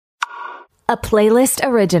a playlist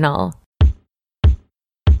original.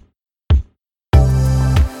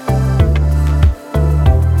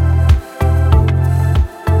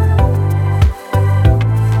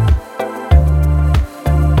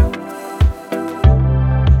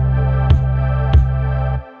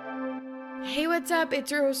 What's up? It's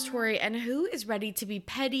your host Tori, and who is ready to be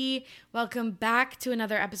petty? Welcome back to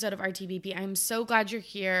another episode of RTBP. I'm so glad you're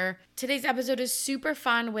here. Today's episode is super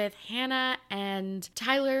fun with Hannah and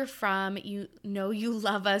Tyler from You Know You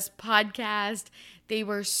Love Us podcast. They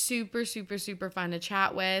were super fun to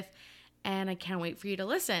chat with, and I can't wait for you to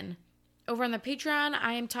listen. Over on the Patreon,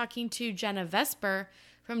 I am talking to Jenna Vesper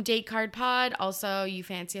from Date Card Pod, also You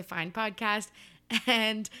Fancy a Fine podcast,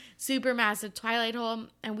 and Supermassive Twilight Hole,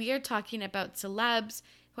 and we are talking about celebs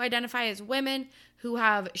who identify as women who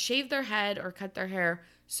have shaved their head or cut their hair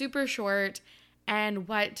super short, and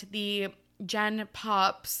what the Gen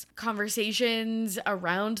Pop's conversations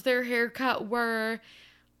around their haircut were,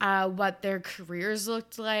 what their careers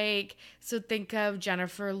looked like. So think of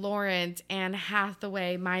Jennifer Lawrence, Anne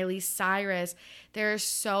Hathaway, Miley Cyrus. There are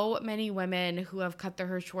so many women who have cut their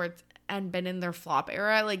hair short and been in their flop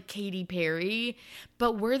era, like Katy Perry.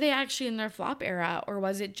 But were they actually in their flop era, or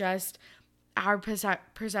was it just our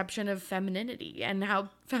perception of femininity and how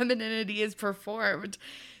femininity is performed?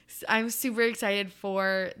 I'm super excited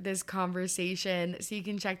for this conversation, so you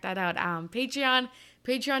can check that out on Patreon,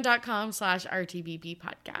 patreon.com/RTBP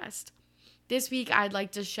podcast. This week, I'd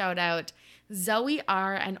like to shout out Zoe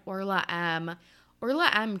R. and Orla M.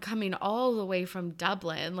 Orla M coming all the way from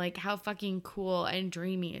Dublin. Like, how fucking cool and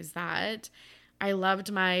dreamy is that? I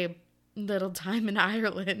loved my little time in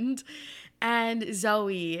Ireland. And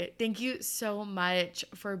Zoe, thank you so much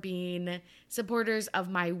for being supporters of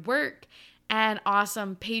my work and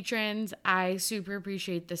awesome patrons. I super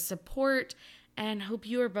appreciate the support and hope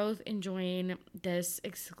you are both enjoying this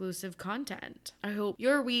exclusive content. I hope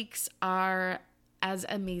your weeks are as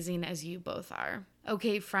amazing as you both are.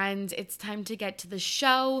 Okay, friends, it's time to get to the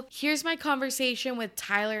show. Here's my conversation with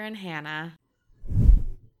Tyler and Hannah.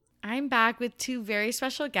 I'm back with two very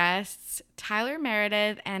special guests, Tyler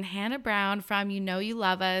Meredith and Hannah Brown from You Know You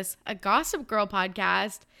Love Us, a Gossip Girl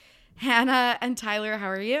podcast. Hannah and Tyler, how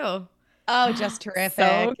are you? Oh, just terrific.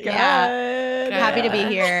 So good. Yeah. Good. Happy to be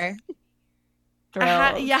here.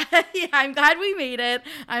 Yeah, I'm glad we made it.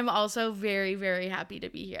 I'm also very happy to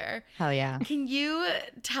be here. Hell yeah. Can you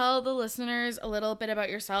tell the listeners a little bit about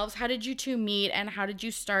yourselves? How did you two meet, and how did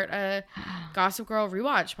you start a Gossip Girl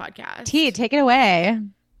rewatch podcast? T, take it away.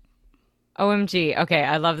 OMG. Okay,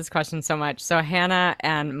 I love this question so much. So Hannah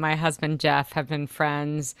and my husband Jeff have been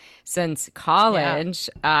friends since college.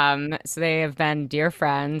 So they have been dear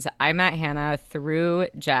friends. I met Hannah through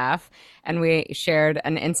Jeff, and we shared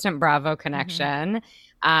an instant Bravo connection,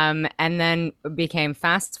 and then became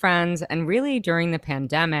fast friends. And really during the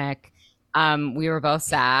pandemic, we were both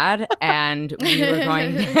sad, and we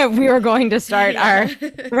were going to start our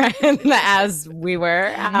as we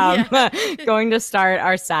were going to start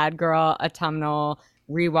our Sad Girl autumnal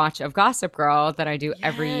rewatch of Gossip Girl that I do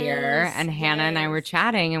every year. And Hannah and I were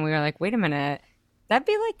chatting, and we were like, "Wait a minute, that'd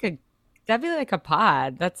be like a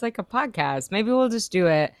pod. That's like a podcast. Maybe we'll just do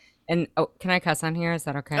it." And can I cuss on here? Is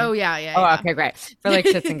that okay? Oh yeah. Oh, okay, great. For like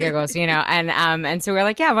shits and giggles, you know. And so we're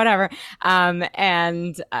like, yeah, whatever.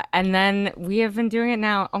 And then we have been doing it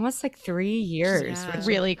now almost like 3 years. Yeah. Which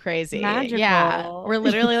Really crazy. magical. Yeah. We're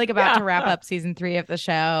literally like about to wrap up season 3 of the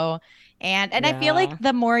show. And I feel like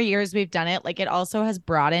the more years we've done it, like it also has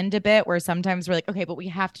broadened a bit, where sometimes we're like, okay, but we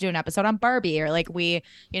have to do an episode on Barbie, or like we,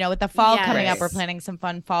 with the fall coming up, we're planning some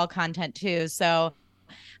fun fall content too. So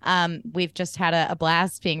we've just had a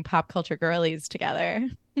blast being pop culture girlies together.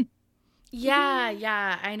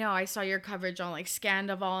 Yeah, I know. I saw your coverage on like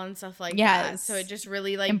Scoondal and stuff like that. So it just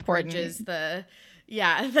really like bridges the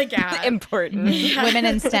gap. Important. Women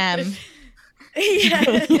in STEM.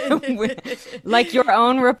 Like your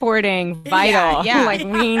own reporting, vital. Yeah. Like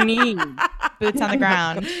we need boots on the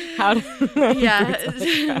ground.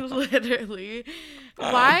 Literally.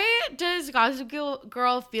 Why does Gossip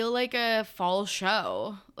Girl feel like a fall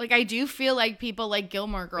show? Like, I do feel like people like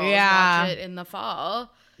Gilmore Girls watch it in the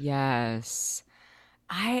fall. Yes.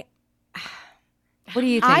 What do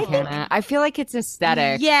you think, Hannah? I feel like it's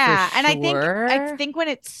aesthetic. Yeah, for and sure. I think when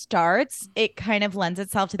it starts, it kind of lends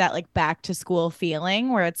itself to that like back to school feeling,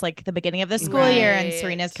 where it's like the beginning of the school year and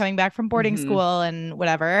Serena's coming back from boarding school and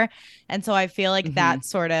whatever. And so I feel like that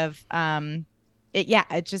sort of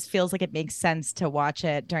it just feels like it makes sense to watch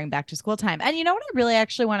it during back to school time. And you know what I really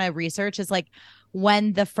actually want to research is like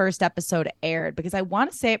when the first episode aired, because I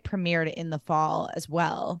want to say it premiered in the fall as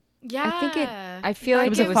well. Yeah. I feel like it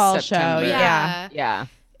was a fall show. September. Yeah.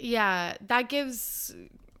 Yeah, that gives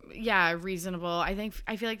reasonable. I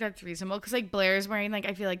feel like that's reasonable because like Blair's wearing like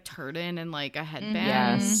I feel like turban and like a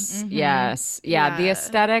headband. Yes. Yeah. The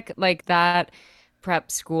aesthetic, like that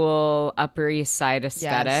prep school Upper East Side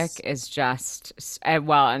aesthetic is just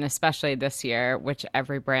well, and especially this year, which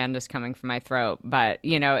every brand is coming from my throat. But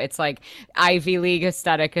it's like Ivy League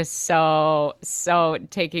aesthetic is so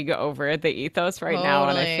taking over the ethos right now,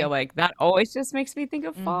 and I feel like that always just makes me think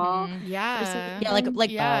of fall. Yeah,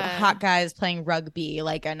 like hot guys playing rugby,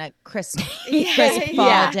 like on a crisp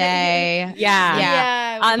fall day.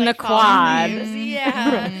 On the quad.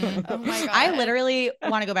 Oh my god, I literally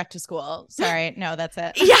want to go back to school. Sorry, no, that's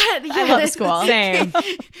it. I love school. Same.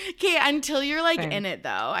 Okay, until you're like in it though.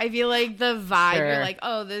 I feel like the vibe, you're like,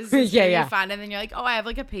 oh, this is really fun, and then you're like, oh, I have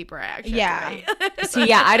like a paper I actually have to write. So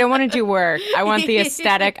I don't want to do work. I want the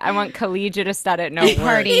aesthetic. I want collegiate aesthetic. No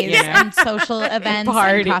parties and social events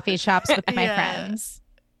and coffee shops with my friends.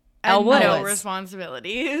 And no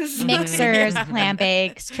responsibilities. Mixers, clam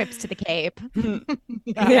bakes, trips to the Cape.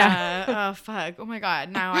 Oh, fuck. Oh, my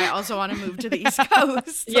God. Now I also want to move to the East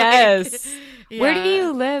Coast. Yes. Where do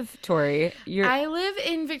you live, Tori? I live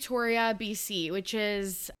in Victoria, BC, which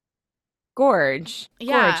is... Gorgeous.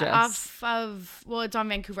 Off of... Well, it's on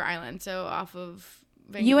Vancouver Island, so off of...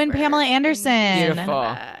 Vancouver. You and Pamela Anderson.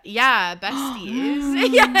 Beautiful.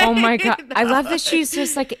 Besties. Oh my God. I love that she's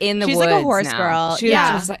just like in the woods. She's like a horse now. girl. She's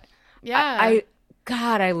just like, I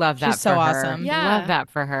love that. She's so awesome. Yeah. Love that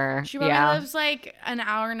for her. She probably lives like an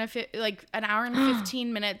hour and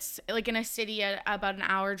 15 minutes, like in a city about an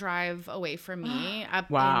hour drive away from me, up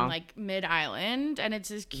in like Mid Island, and it's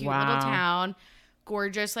this cute little town,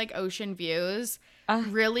 gorgeous like ocean views.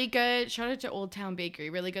 Really good. Shout out to Old Town Bakery.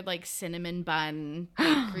 Really good, like cinnamon bun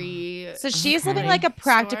bakery. So she's living like a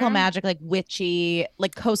practical magic, like witchy,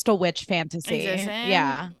 like coastal witch fantasy.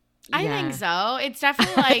 Yeah. I think so. It's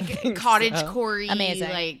definitely like cottage core-y. Amazing.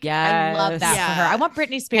 Like, I love that for her. I want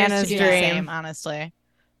Britney Spears Hannah's to do dream. the same, honestly.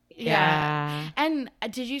 Yeah. And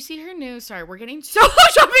did you see her new? Sorry, we're getting so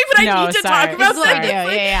much on me, but I need to talk about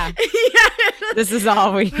this. Yeah. This is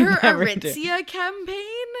all we her Aritzia campaign,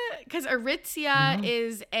 because Aritzia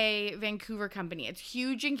is a Vancouver company. It's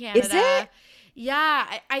huge in Canada. Is it? Yeah,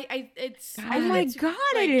 it's. Oh my God,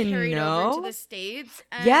 I didn't carried know. over to the States.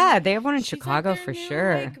 And yeah, they have one in she's Chicago like their for new,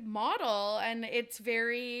 sure. Like, model, and it's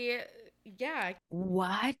very.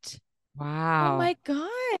 What? Wow. Oh my God.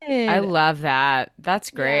 I love that. That's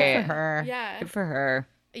great. Good for her. Yeah. Good for her.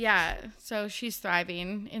 Yeah. So she's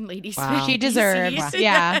thriving in Lady Wow. Smith. She deserves. BC.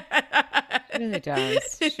 Yeah. She really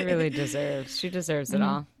does. She really deserves. She deserves it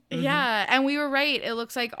all. Yeah, and we were right. It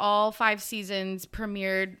looks like all 5 seasons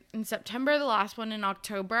premiered in September, the last one in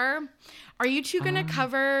October. Are you two going to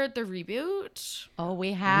cover the reboot? Oh,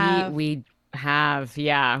 we have. We have.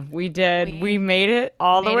 Yeah, we did. We made it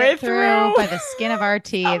all the way through by the skin of our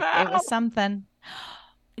teeth. It was something.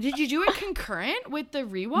 Did you do it concurrent with the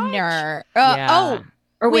rewatch? No. Yeah.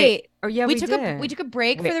 Or wait. Oh yeah, we took a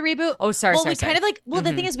break for the reboot. Oh, sorry. Well, we kind of like. Well,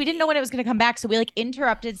 the thing is, we didn't know when it was going to come back, so we like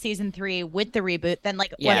interrupted season 3 with the reboot. Then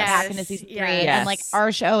like went back into season 3, and like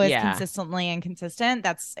our show is consistently inconsistent.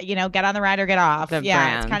 That's get on the ride or get off. Brand.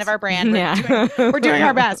 It's kind of our brand. We're doing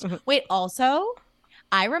our best. Wait, also,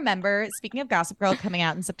 I remember speaking of Gossip Girl coming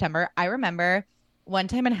out in September. I remember one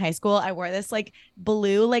time in high school, I wore this like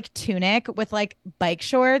blue like tunic with like bike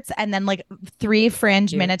shorts and then like 3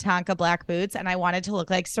 fringe Minnetonka black boots, and I wanted to look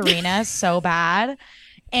like Serena so bad.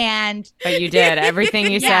 But you did.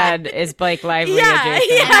 Everything you said is Blake Lively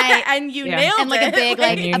adjacent. And you nailed it. And like a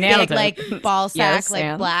big like ball sack,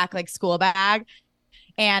 black like school bag,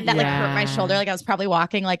 and that like hurt my shoulder. Like I was probably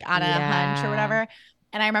walking like on a hunch or whatever.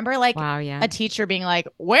 And I remember like a teacher being like,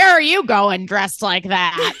 "Where are you going dressed like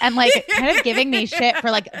that?" And like kind of giving me shit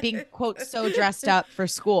for like being quote so dressed up for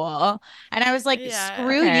school. And I was like,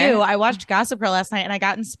 "Screw you." I watched Gossip Girl last night and I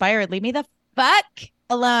got inspired. Leave me the fuck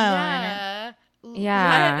alone.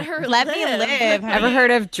 Yeah. Let me live. Ever heard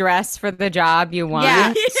of dress for the job you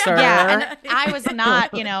want, sir? Yeah. And I was not,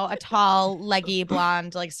 a tall, leggy,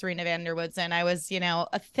 blonde like Serena van der Woodsen. I was,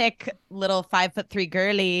 a thick little 5'3"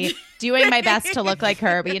 girly doing my best to look like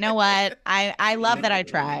her. But you know what? I love that I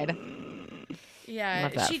tried.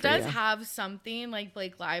 Yeah, she does have something like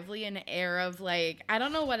Blake Lively, an air of like, I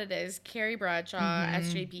don't know what it is. Carrie Bradshaw,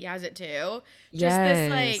 SJP has it too. Just this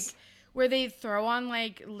like, where they throw on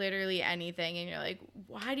like literally anything and you're like,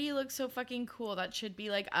 why do you look so fucking cool? That should be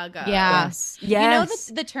like Ugga. Yes. You know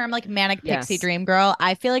the term like manic pixie dream girl?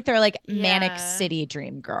 I feel like they're like manic city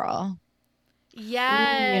dream girl.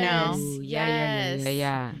 Yes. You know? Ooh, Yes.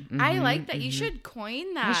 yeah. I like that. You should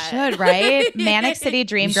coin that. I should, right? Manic City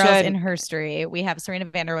Dream You Girls should. in Herstory. We have Serena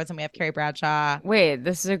Vanderwoods and we have Carrie Bradshaw. Wait,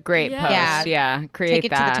 this is a great Yeah. post. Yeah, create Take it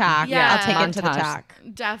that. to the talk. Yeah. I'll take it to the Montage. talk.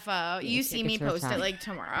 Defo. You see take it me to the post it top. like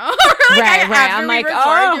tomorrow. Like, Right. after I'm we like, record,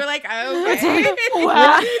 oh. you're like, okay.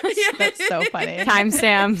 Wow. That's so funny.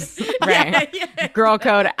 Timestamps. Right. Yeah. Girl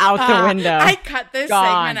code out the window. I cut this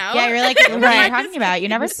Gone. segment out. Yeah, you're like, what are you talking about? You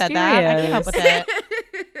never said that. I came up with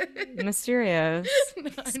it. Mysterious.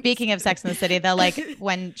 Speaking of Sex in the City, though, like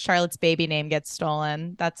when Charlotte's baby name gets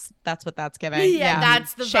stolen, that's what that's giving. Yeah,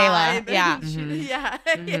 that's the Shayla. vibe. Yeah.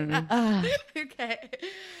 Yeah. Ugh. Okay.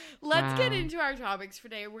 Let's get Wow. into our topics for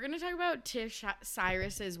today. We're going to talk about Tish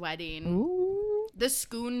Cyrus's wedding, Ooh. the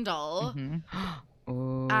Scoondal,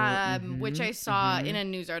 Ooh, which I saw in a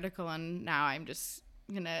news article, and now I'm just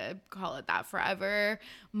gonna call it that forever.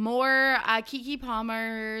 More Keke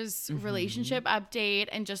Palmer's relationship update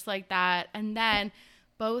and just like that, and then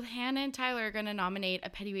both Hannah and Tyler are gonna nominate a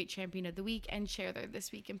Pettyweight Champion of the Week and share their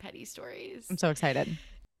This Week in Petty stories. I'm so excited.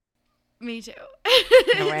 Me too.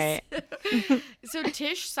 No way. So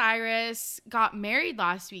Tish Cyrus got married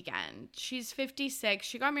last weekend. She's 56.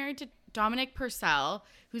 She got married to Dominic Purcell,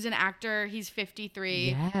 who's an actor. He's 53.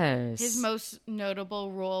 Yes. His most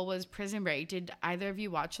notable role was Prison Break. Did either of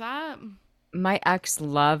you watch that? My ex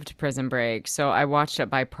loved Prison Break, so I watched it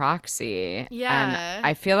by proxy. Yeah. And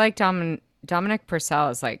I feel like Dominic Purcell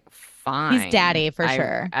is like fine. He's daddy for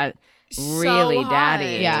sure. Really So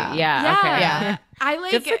daddy. hot. Yeah. Okay. Yeah. I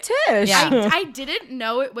like Good for Tish. Yeah. I didn't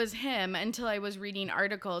know it was him until I was reading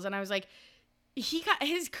articles, and I was like, he got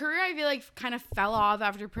his career, I feel like, kind of fell off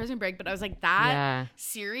after Prison Break, but I was like, that Yeah.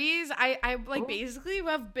 series, I like basically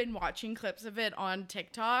have been watching clips of it on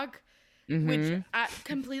TikTok, which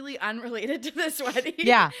completely unrelated to this wedding.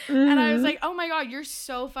 Yeah. And I was like, oh my God, you're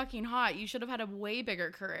so fucking hot. You should have had a way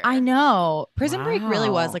bigger career. I know. Prison Break really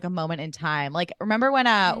was Wow. like a moment in time. Like, remember when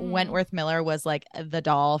Wentworth Miller was like the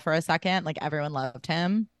doll for a second? Like, everyone loved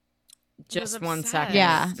him. Just Was 1 obsessed. second.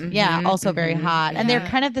 Yeah. Yeah. Also very hot. And they're Yeah.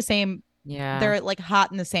 kind of the same. Yeah. They're like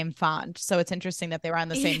hot in the same font. So it's interesting that they were on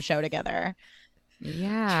the same show together.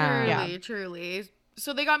 Yeah. Truly.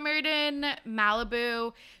 So they got married in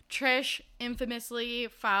Malibu. Trish infamously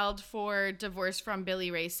filed for divorce from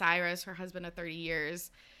Billy Ray Cyrus, her husband of 30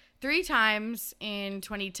 years, 3 times in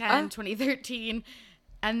 2010, 2013,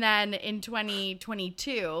 and then in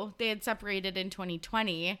 2022. They had separated in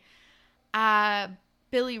 2020.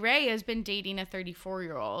 Billy Ray has been dating a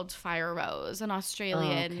 34-year-old, Fire Rose, an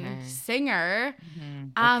Australian singer.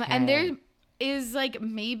 And there is like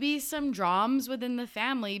maybe some dramas within the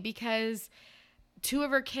family because 2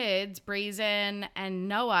 of her kids, Brazen and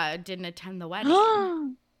Noah, didn't attend the wedding.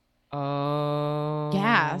 Oh.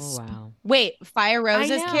 Gasp. Wow. Wait, Fire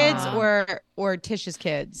Rose's know. kids or Tish's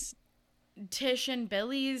kids? Tish and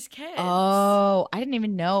Billy's kids. Oh, I didn't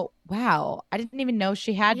even know. Wow. I didn't even know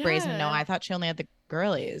she had Brazen Yeah. Noah. I thought she only had the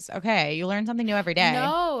girlies. Okay. You learn something new every day.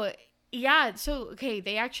 No. Yeah. So, okay.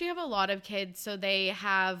 They actually have a lot of kids. So they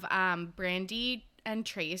have Brandy and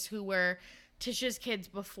Trace, who were Tish's kids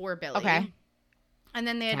before Billy. Okay. And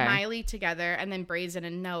then they had Okay. Miley together, and then Brazen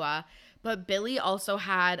and Noah. But Billy also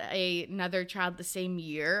had another child the same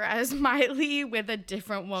year as Miley with a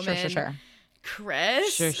different woman. Sure.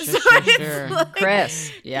 Chris. Sure. So it's like-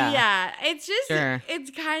 Chris. Yeah. Yeah. It's just, Sure.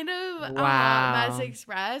 it's kind of a Wow. hot mess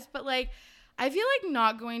express. But like, I feel like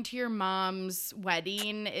not going to your mom's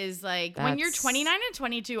wedding is like, when you're That's- 29 and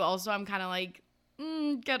 22, also, I'm kind of like,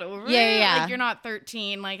 get over it. Yeah. Like, you're not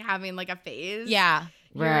 13, like having like a phase. Yeah.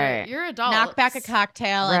 Right. You're adults. Knock back a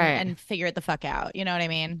cocktail Right. and figure it the fuck out. You know what I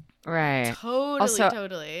mean? Right. Totally, Also,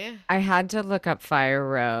 totally. I had to look up Fire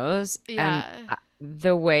Rose. Yeah. And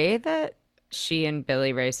the way that she and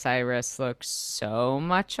Billy Ray Cyrus look so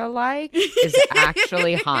much alike is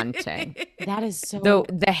actually haunting. That is so.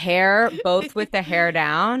 The hair, both with the hair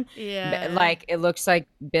down, Yeah. like it looks like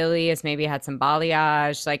Billy has maybe had some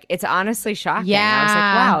balayage. Like it's honestly shocking. I Yeah.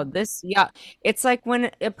 was like, wow, it's like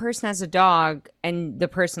when a person has a dog and the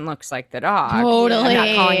person looks like the dog. Totally. I'm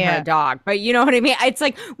not calling her a dog, but you know what I mean? It's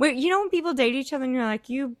like, you know when people date each other and you're like,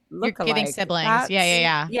 you look You're giving alike. siblings. That's-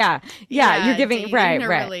 Yeah. Yeah, you're giving, dating right. or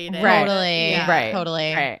related. Totally. Yeah. Right.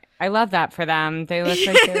 Totally. Right. I love that for them. They look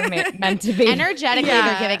like they were meant to be. Energetically, Yeah.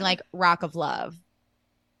 they're giving like Rock of Love.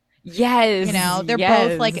 Yes. You know, they're yes.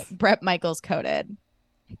 both like Brett Michaels coded.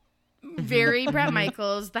 Very Brett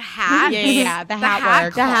Michaels. The hat. Yeah. The hat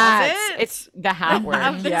work. the hats. closet It's the hat work.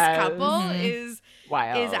 of this yes. couple is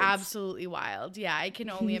is absolutely wild. Yeah, I can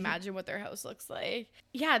only imagine what their house looks like.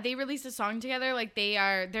 Yeah, they released a song together. Like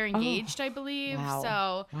they're engaged, I believe. Wow.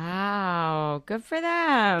 So wow, good for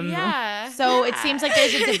them. yeah. So it seems like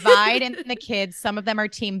there's a divide in the kids. Some of them are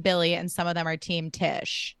team Billy and some of them are team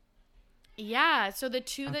Tish. Yeah, so the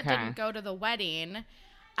two that didn't go to the wedding,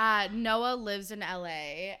 Noah lives in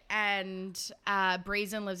LA and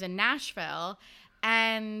Brazen lives in Nashville.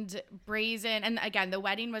 And Brazen, and again, the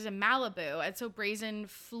wedding was in Malibu. And so Brazen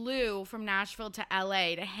flew from Nashville to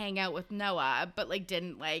LA to hang out with Noah, but like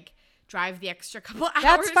didn't like drive the extra couple hours.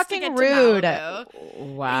 That's fucking rude.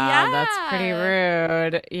 Wow, that's pretty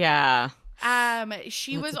rude. Yeah.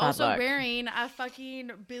 She was also wearing a fucking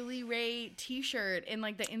Billy Ray t-shirt in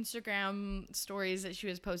like the Instagram stories that she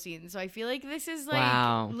was posting. So I feel like this is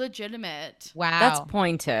like legitimate. Wow. That's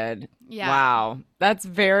pointed. Yeah. Wow. That's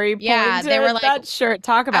very pointed. Yeah, they were like, that shirt.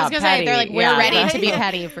 Talk about I was gonna petty. say, they're like, we're ready to be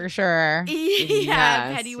petty for sure.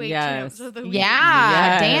 Yeah, petty weight champs of the week.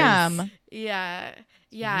 Yeah, damn. Yeah.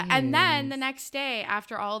 Yeah. And then the next day,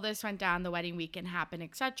 after all this went down, the wedding weekend happened,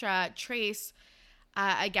 etc. Trace,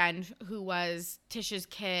 again, who was Tish's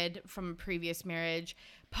kid from a previous marriage,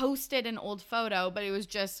 posted an old photo, but it was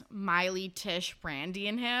just Miley, Tish, Brandy,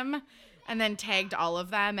 and him, and then tagged all of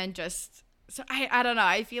them and just. So I don't know.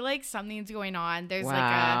 I feel like something's going on. There's like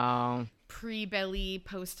a pre-Billy,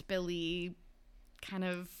 post-Billy kind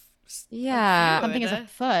of. Yeah, something is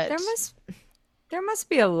afoot. There must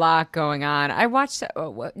be a lot going on. I watched.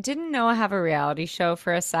 Didn't Noah have a reality show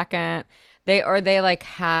for a second? They like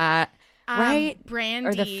had. Right,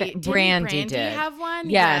 Brandy. Or Brandy did have one?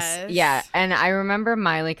 Yes, yeah. And I remember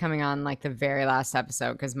Miley coming on like the very last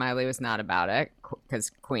episode because Miley was not about it because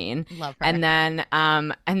Queen. Love her. And then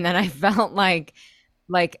I felt like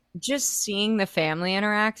just seeing the family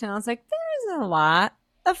interact, and I was like, there's a lot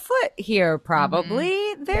afoot here.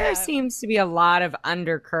 Probably there seems to be a lot of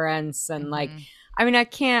undercurrents and like. I mean, I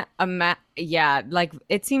can't imagine. Yeah, like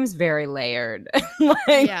it seems very layered,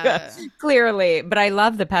 clearly. But I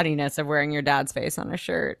love the pettiness of wearing your dad's face on a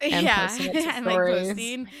shirt and posting it to and stories. like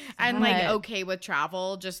posting and like okay with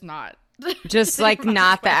travel, just not, just like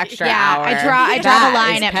not the extra hour. I draw the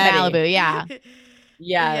line at Malibu. Yeah.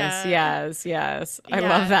 Yes. I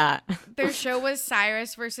love that. Their show was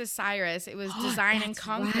Cyrus versus Cyrus. It was Design and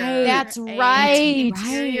Conquer. Right. That's right.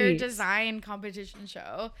 Interior design competition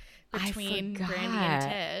show between Brandy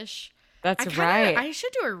and Tish. That's right. I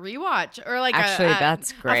should do a rewatch or like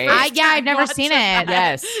that's great. I've never seen it.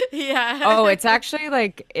 Yes. Yeah. Oh, it's actually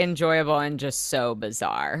like enjoyable and just so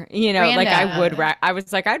bizarre. You know, like I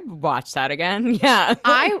was like, I'd watch that again. Yeah.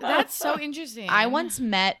 That's so interesting. I once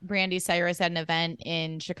met Brandy Cyrus at an event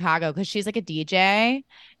in Chicago because she's like a DJ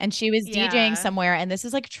and she was DJing somewhere. And this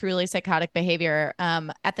is like truly psychotic behavior.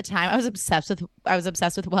 At the time I was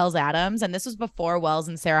obsessed with Wells Adams. And this was before Wells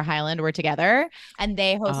and Sarah Hyland were together and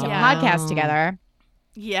they hosted a podcast together.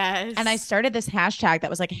 Yes. And I started this hashtag that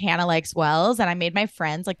was like Hannah likes Wells. And I made my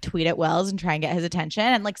friends like tweet at Wells and try and get his attention.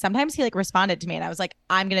 And like sometimes he like responded to me and I was like,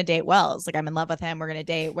 I'm going to date Wells. Like I'm in love with him. We're going to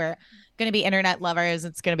date. We're going to be internet lovers.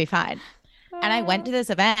 It's going to be fine. And I went to this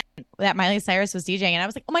event that Miley Cyrus was DJing and I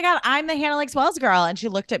was like, oh my God, I'm the Hannah likes Wells girl. And she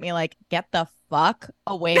looked at me like, get the fuck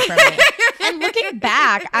away from me. And looking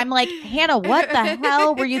back, I'm like, Hannah, what the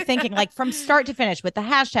hell were you thinking? Like from start to finish with the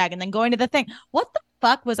hashtag and then going to the thing. What the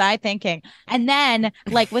fuck was I thinking? And then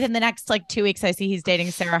like within the next like 2 weeks, I see he's dating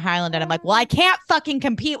Sarah Hyland and I'm like, well, I can't fucking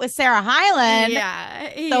compete with Sarah Hyland.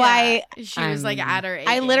 So she was like at her age.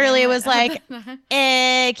 I literally was like,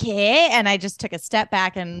 okay. And I just took a step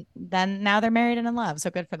back and then now they're married and in love. So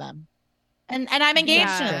good for them. And I'm engaged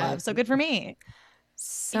and in love. So good for me.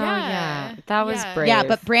 So that was brave. Yeah,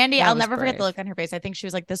 but Brandy, I'll never forget the look on her face. I think she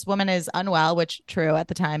was like, this woman is unwell, which true at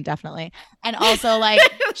the time, definitely. And also like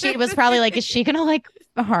she was probably like, is she gonna like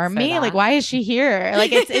harm me? Like, why is she here?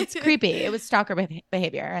 Like it's creepy. It was stalker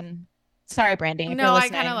behavior. And sorry, Brandy. No, I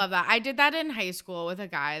kind of love that. I did that in high school with a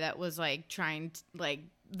guy that was like trying to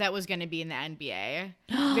that was going to be in the NBA.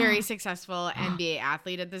 Very successful NBA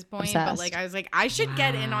athlete at this point. Obsessed. But like, I was like, I should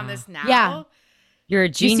get in on this now. Yeah. You're a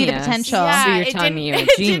genius. You see the potential. Yeah, so you're telling me you're a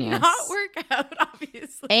genius. It did not work out,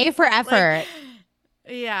 obviously. A for effort.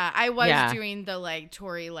 Yeah, I was doing the like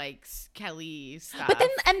Tori likes Kelly stuff. But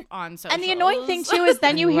then on socials. And the annoying thing too is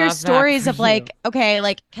then you hear stories of like, okay,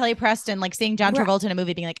 like Kelly Preston like seeing John Travolta in a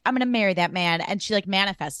movie being like, I'm gonna marry that man, and she like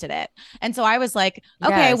manifested it. And so I was like,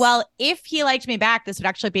 okay, well, if he liked me back, this would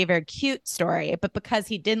actually be a very cute story. But because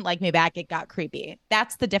he didn't like me back, it got creepy.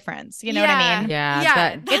 That's the difference. You know what I mean?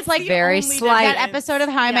 Yeah. It's like very slight. That episode of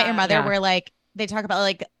How I Met Your Mother where like they talk about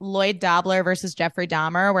like Lloyd Dobler versus Jeffrey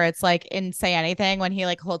Dahmer, where it's like in Say Anything when he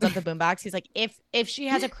like holds up the boombox, he's like, if she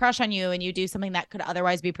has a crush on you and you do something that could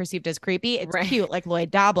otherwise be perceived as creepy, it's cute like Lloyd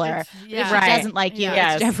Dobler. But if she doesn't like you,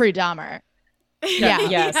 it's Jeffrey Dahmer. Yeah.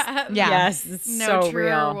 Yes. It's No so truer,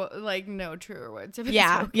 real. like no truer words. If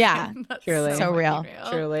Yeah. it's Yeah. Truly. So real.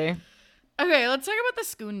 Truly. Okay, let's talk about the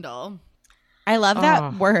Scoondal. I love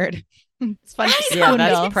that word. It's fun. Yeah,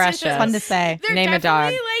 that's precious. It's fun to say. They're Name a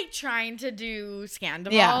dog. definitely like trying to do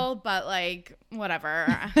Scoondal, Yeah. but like whatever.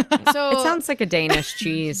 So It sounds like a Danish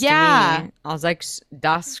cheese Yeah. to me. I was like,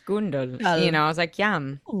 das Scoondal. You know, I was like,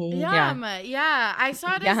 yum. yum. Yeah. I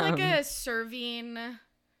saw it as like Yum. a serving,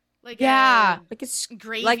 like Yeah. Like it's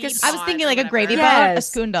gravy. like a pot I was thinking or like a whatever. gravy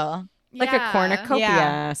Yes. boat, a Scoondal. like a cornucopia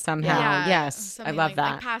Yeah. somehow. Yeah, Yes. I something love like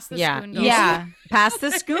that. pass the yeah. Scoondal. Yeah. Pass the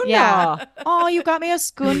Scoondal. Yeah. Oh, you got me a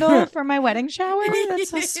Scoondal for my wedding shower? That's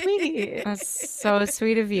so sweet. That's so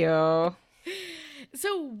sweet of you.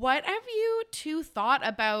 So what have you two thought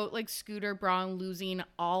about like Scooter Braun losing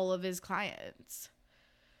all of his clients?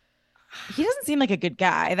 He doesn't seem like a good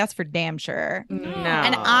guy. That's for damn sure. No.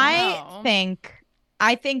 And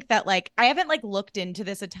I think that like I haven't like looked into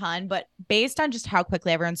this a ton, but based on just how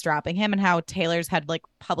quickly everyone's dropping him and how Taylor's had like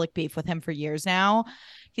public beef with him for years now,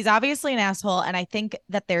 he's obviously an asshole. And I think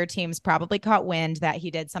that their team's probably caught wind that he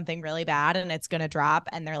did something really bad and it's gonna drop,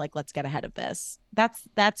 and they're like, let's get ahead of this.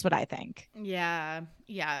 That's what I think. Yeah.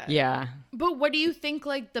 Yeah. But what do you think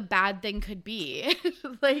like the bad thing could be?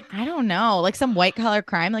 Like I don't know, like some white collar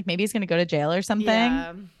crime, like maybe he's gonna go to jail or something.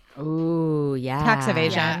 yeah. Ooh, yeah. Tax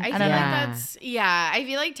evasion. Yeah, I I feel don't like know. that's I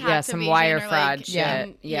feel like tax some evasion wire or, fraud like,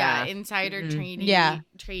 shit. Yeah. insider trading. Yeah.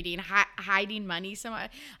 Hiding money.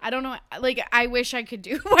 I don't know. Like I wish I could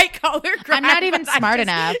do white collar crime. I'm not even but I smart just-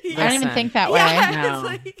 enough. Yeah. I don't even Listen. think that way. Yeah, No.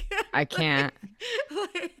 it's like, I can't.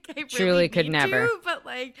 like, I really Truly could need never. to, but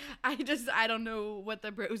like I don't know what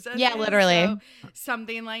the process Yeah, is, literally. so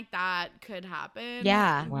something like that could happen.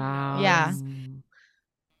 Yeah. Wow. Yeah.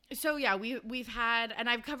 So yeah, we've had, and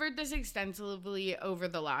I've covered this extensively over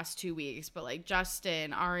the last 2 weeks, but like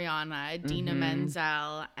Justin, Ariana, Dina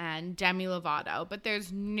Menzel, and Demi Lovato. But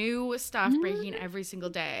there's new stuff breaking every single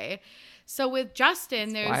day. So with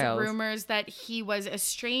Justin, there's wild. rumors that he was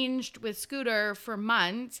estranged with Scooter for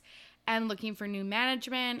months and looking for new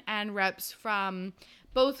management, and reps from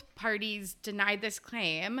both parties denied this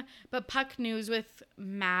claim. But Puck News with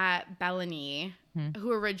Matt Bellany,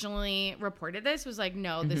 who originally reported this, was like,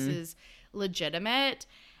 no, this is legitimate.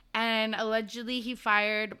 And allegedly he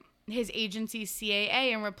fired his agency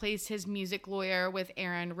CAA and replaced his music lawyer with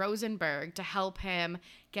Aaron Rosenberg to help him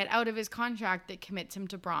get out of his contract that commits him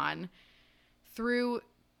to Braun through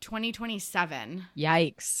 2027.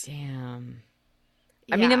 Yikes. Damn.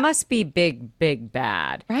 I mean, it must be big, big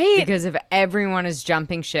bad. Right? Because if everyone is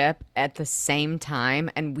jumping ship at the same time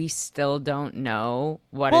and we still don't know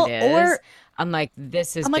what Well, it is, or- I'm like,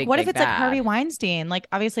 this is I'm like, big, what if big it's like bad. Harvey Weinstein? Like,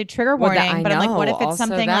 obviously, trigger Well, warning. I But I'm like, what if know, it's also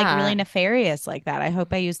something like really that. nefarious like that? I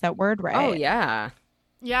hope I used that word right. Oh, yeah.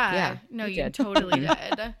 Yeah. No, you you did. totally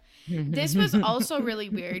did. This was also really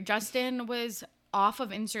weird. Justin was off of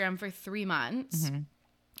Instagram for 3 months,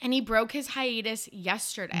 and he broke his hiatus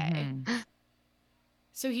yesterday.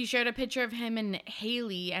 So he shared a picture of him and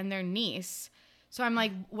Haley and their niece. So I'm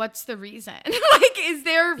like, what's the reason? Like, is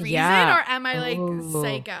there a reason, Yeah. or am I like Ooh.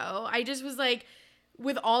 psycho? I just was like,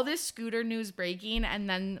 with all this Scooter news breaking, and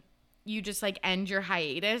then you just like end your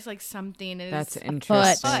hiatus, like something is That's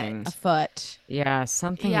interesting. A foot. Yeah,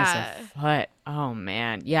 something Yeah. is afoot. Oh,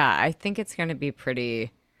 man. Yeah, I think it's going to be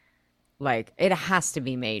pretty, like, it has to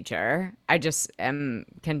be major. I just am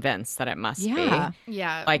convinced that it must Yeah. be.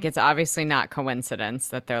 Yeah. Like, it's obviously not coincidence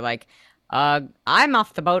that they're like, I'm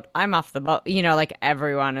off the boat. I'm off the boat. You know, like,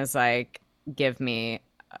 everyone is like, give me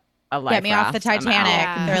a life Get me off the raft. I'm out. Titanic.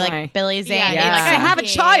 Yeah. They're like Right. Billy Zane. Yeah, being like, I yeah. have a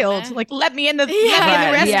child. Like, let me in the, let me in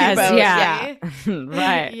the rescue yes, boat. yeah.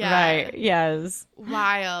 Right, Yeah. right. Yes.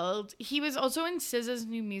 Wild. He was also in SZA's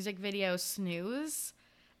new music video, Snooze,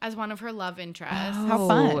 as one of her love interests. How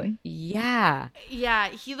fun. Yeah. Yeah,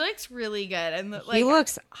 he looks really good. And like, He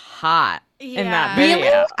looks hot in that Yeah. video.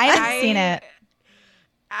 Really? I haven't seen it.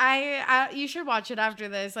 I you should watch it after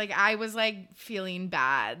this. Like, I was like feeling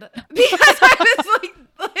bad because I was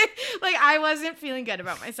like I wasn't feeling good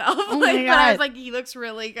about myself. my But I God. was like, he looks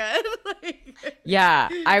really good. Like, Yeah,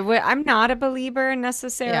 I'm not a believer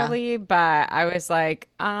necessarily, but I was like,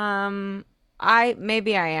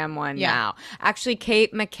 maybe I am one now. Actually,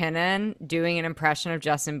 Kate McKinnon doing an impression of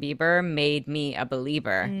Justin Bieber made me a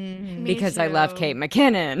believer because I love Kate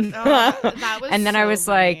McKinnon. That was and then so I was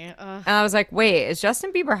funny. like, and I was like, wait, is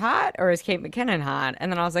Justin Bieber hot or is Kate McKinnon hot?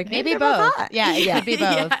 And then I was like, maybe both. they're hot. Yeah, it could be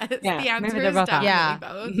both. Yes, Yeah, the answer maybe they're is both hot.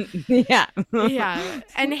 definitely both. Yeah. Yeah.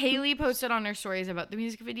 And Haley posted on her stories about the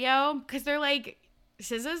music video because they're like,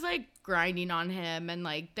 SZA's like grinding on him and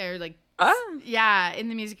like they're like, in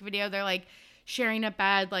the music video, they're like sharing a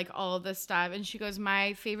bed, like all of this stuff. And she goes,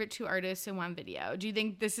 my favorite 2 artists in one video. Do you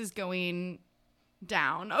think this is going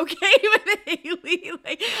down okay with Haley?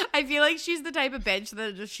 Like, I feel like she's the type of bitch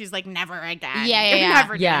that she's like, never again. You're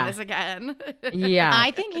never doing this again. Yeah.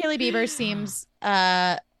 I think Hailey Bieber seems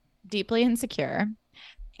deeply insecure.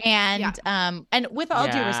 And with all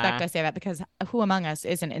due respect, I say that because who among us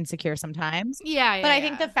isn't insecure sometimes? But I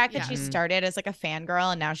think the fact that she started as like a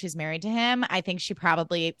fangirl and now she's married to him, I think she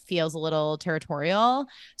probably feels a little territorial.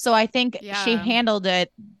 So I think she handled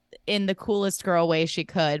it in the coolest girl way she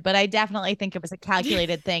could. But I definitely think it was a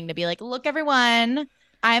calculated thing to be like, look, everyone,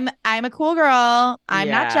 I'm a cool girl. I'm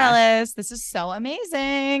not jealous. This is so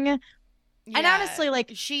amazing. Yeah. And honestly, like,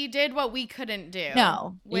 she did what we couldn't do.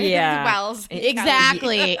 No. With Wells.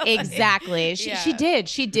 Exactly. Exactly. She did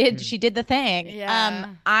the thing. Yeah.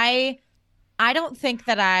 I don't think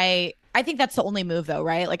that I think that's the only move though,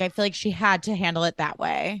 right? Like, I feel like she had to handle it that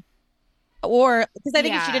way. Or because I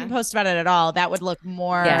think if she didn't post about it at all, that would look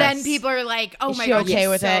more. Then people are like, "Oh my god, okay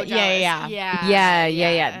with so it?" Jealous.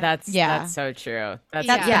 Yeah. That's so true. That's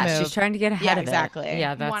the move. She's trying to get ahead of exactly. it.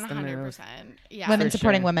 Yeah, that's 100%. the move. Yeah, women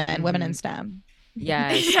supporting women, women in STEM.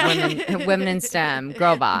 Yes, women in STEM,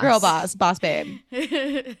 girl boss, boss babe.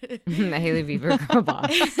 Haley Bieber, girl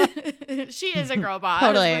boss. She is a girl boss.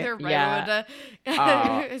 Totally. With her road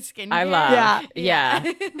skincare. I love.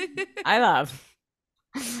 Yeah. I love.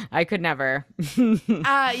 I could never. Truly.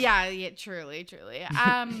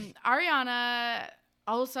 Ariana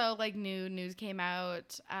also, like, new news came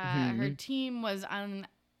out. Her team was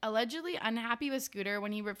allegedly unhappy with Scooter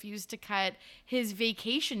when he refused to cut his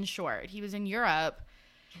vacation short. He was in Europe,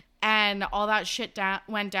 and all that shit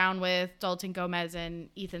went down with Dalton Gomez and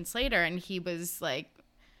Ethan Slater, and he was like,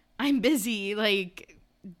 I'm busy, like,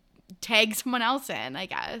 tag someone else in, I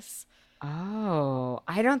guess. Oh,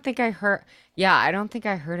 I don't think I heard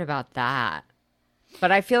about that.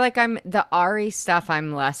 But I feel like the Ari stuff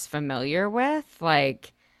I'm less familiar with.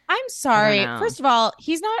 Like, I'm sorry. First of all,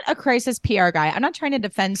 he's not a crisis PR guy. I'm not trying to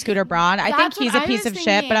defend Scooter Braun. I think he's a piece of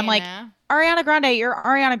shit, but I'm like, Ariana Grande, you're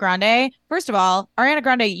Ariana Grande. First of all, Ariana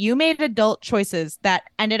Grande, you made adult choices that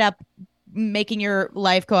ended up making your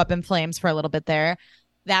life go up in flames for a little bit there.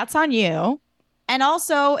 That's on you. And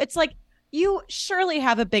also, it's like, you surely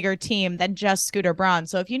have a bigger team than just Scooter Braun.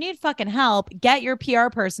 So if you need fucking help, get your PR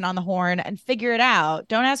person on the horn and figure it out.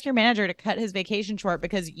 Don't ask your manager to cut his vacation short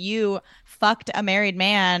because you fucked a married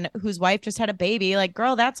man whose wife just had a baby. Like,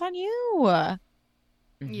 girl, that's on you.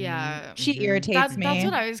 Yeah. She irritates me. That's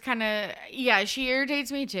what I was kind of, she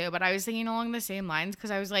irritates me too. But I was thinking along the same lines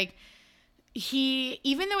because I was like,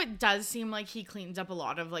 even though it does seem like he cleans up a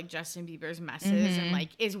lot of like Justin Bieber's messes and like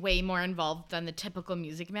is way more involved than the typical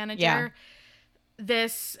music manager,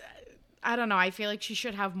 this, I don't know, I feel like she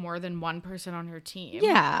should have more than one person on her team.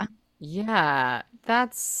 Yeah,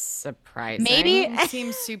 that's surprising. Maybe it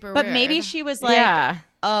seems super but weird. Maybe she was like,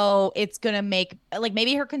 oh, it's gonna make, like,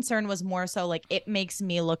 maybe her concern was more so like, it makes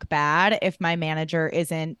me look bad if my manager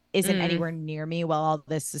isn't anywhere near me while all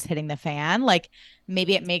this is hitting the fan. Like,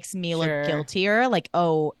 maybe it makes me look guiltier. Like,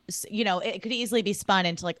 oh, you know, it could easily be spun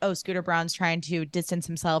into like, oh, Scooter Braun's trying to distance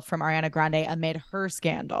himself from Ariana Grande amid her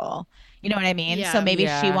scandal. You know what I mean? So maybe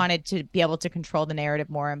she wanted to be able to control the narrative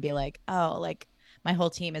more and be like, oh, like, my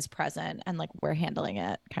whole team is present and like we're handling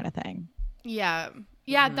it, kind of thing. Yeah,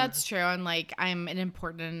 that's true. And like, I'm an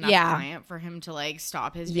important enough client for him to like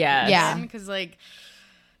stop his vacation. Because like,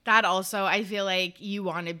 that also, I feel like you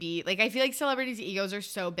want to be like, I feel like celebrities' egos are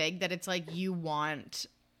so big that it's like you want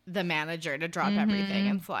the manager to drop everything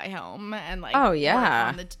and fly home and like work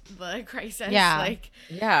on the crisis.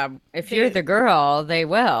 If you're the girl, they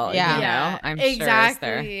will. You know, I'm sure it's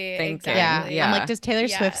their thing. I'm like, does Taylor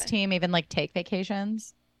Swift's team even like take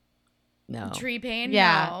vacations? No. Tree Pain,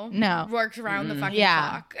 no. Works around the fucking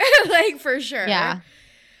clock. Like, for sure.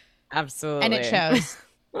 Absolutely. And it shows.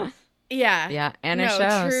 And it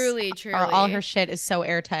shows. Truly. All her shit is so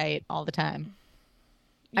airtight all the time.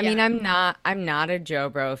 I mean, I'm not a Joe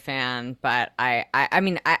Bro fan, but I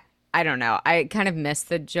mean, I don't know. I kind of miss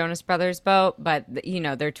the Jonas Brothers boat, but you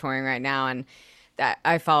know, they're touring right now, and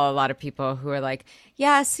I follow a lot of people who are like,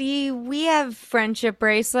 yeah, see, we have friendship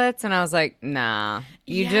bracelets. And I was like, nah,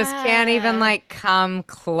 you just can't even like come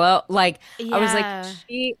close. Like, I was like,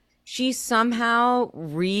 she somehow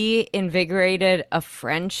reinvigorated a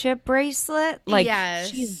friendship bracelet. Like,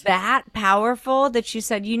 she's that powerful that she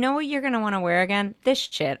said, you know what you're going to want to wear again? This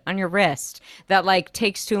shit on your wrist that like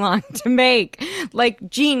takes too long to make. Like,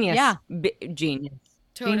 genius. Yeah. Genius.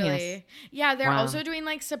 Totally. Genius. Yeah, they're also doing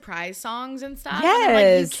like surprise songs and stuff. Yes. And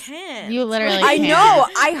I'm like, you can't. You literally I can't. know.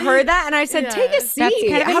 I heard that and I said, take a seat. That's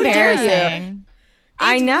kind of How dare you? embarrassing.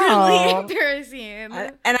 I know. Really embarrassing.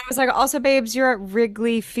 And I was like, also, babes, you're at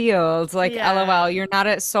Wrigley Field. Like, LOL, you're not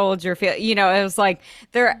at Soldier Field. You know, it was like,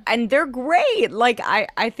 they're great. Like,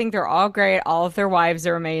 I think they're all great. All of their wives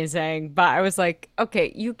are amazing. But I was like,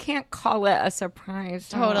 okay, you can't call it a surprise.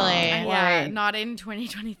 Totally. Yeah, not in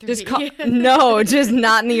 2023. Just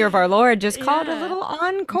not in the year of our Lord. Just call it a little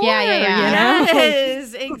encore. Yeah. You know?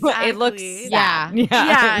 Yes, exactly. It looks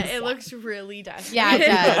it looks really desperate.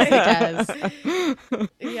 Yeah, it does.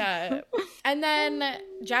 Yeah. And then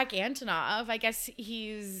Jack Antonoff, I guess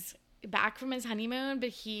he's back from his honeymoon, but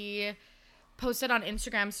he posted on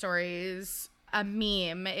Instagram stories a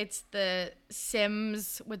meme. It's the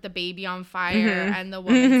Sims with the baby on fire and the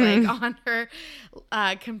woman's like on her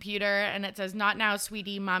computer, and it says, "Not now,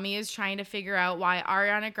 sweetie. Mommy is trying to figure out why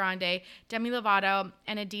Ariana Grande, Demi Lovato,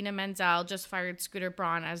 and Idina Menzel just fired Scooter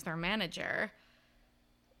Braun as their manager."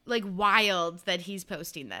 Like, wild that he's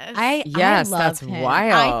posting this. I love that's him.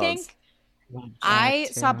 wild. I think I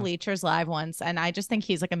saw Bleachers Live once, and I just think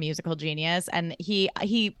he's like a musical genius. And he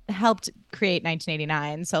helped create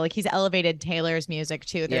 1989, so like he's elevated Taylor's music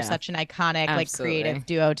too. They're such an iconic like creative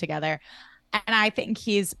duo together, and I think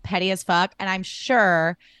he's petty as fuck. And I'm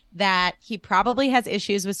sure that he probably has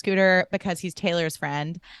issues with Scooter because he's Taylor's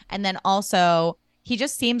friend, and then also. He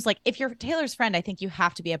just seems like if you're Taylor's friend, I think you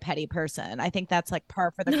have to be a petty person. I think that's like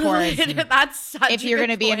par for the course. That's such if you're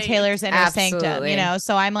going to be in Taylor's inner sanctum, you know?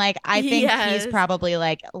 So I'm like, I think he's probably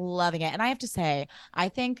like loving it. And I have to say, I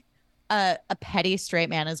think a petty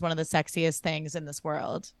straight man is one of the sexiest things in this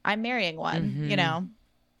world. I'm marrying one, you know?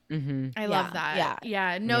 I love that.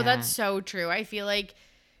 Yeah. No, that's so true. I feel like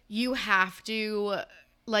you have to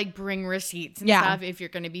like bring receipts and stuff if you're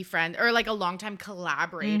going to be friends, or like a longtime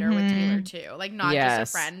collaborator with Taylor too. Like not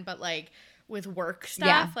just a friend, but like with work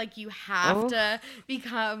stuff. Like you have to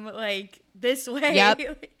become like this way. Yep.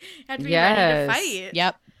 You have to be ready to fight.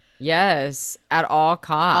 Yep. Yes. At all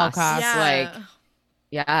costs. All costs.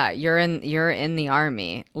 Like you're in the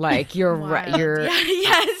army. Like you're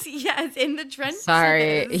yes, in the trenches.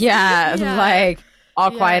 Sorry. Like all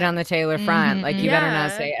quiet on the Taylor front. Like you better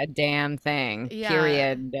not say a damn thing.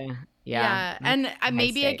 Period. Yeah. And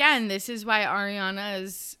maybe again, this is why Ariana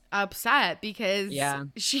is upset, because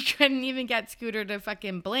she couldn't even get Scooter to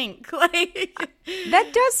fucking blink. Like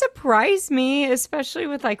that does surprise me, especially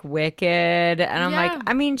with like Wicked. And I'm like,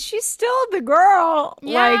 I mean, she's still the girl.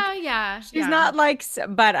 She's not like,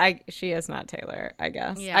 but she is not Taylor, I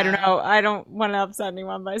guess. I don't know. I don't want to upset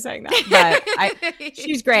anyone by saying that, but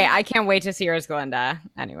she's great. I can't wait to see her as Glinda.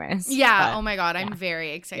 Anyways. Yeah. Oh my God. I'm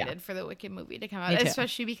very excited for the Wicked movie to come out,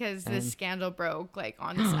 especially because this scandal broke like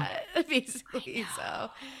on set, basically. So.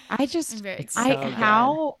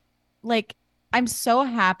 I'm so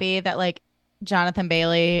happy that like Jonathan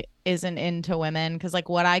Bailey isn't into women, because like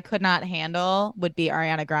what I could not handle would be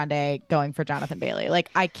Ariana Grande going for Jonathan Bailey. Like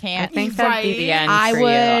I can't. I think that'd be the end.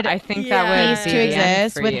 I think that would cease to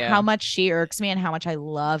exist with how much she irks me and how much I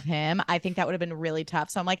love him. I think that would have been really tough.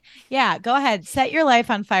 So I'm like, yeah, go ahead, set your life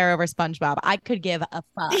on fire over SpongeBob. I could give a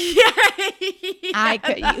fuck. I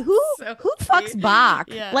could. Who fucks Bach?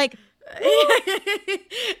 Like.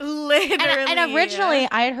 Literally. And originally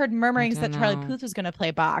I had heard murmurings that Charlie Puth was going to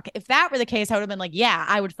play Bach. If that were the case, I would have been like, yeah,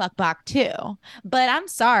 I would fuck Bach too. But I'm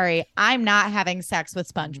sorry, I'm not having sex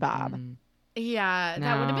with SpongeBob. Yeah,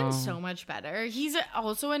 that would have been so much better. He's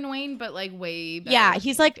also annoying, but like way better. Yeah,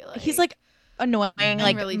 he's like annoying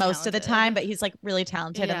like really most of the time, but he's like really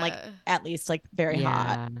talented and like at least like very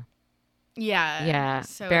hot. Yeah.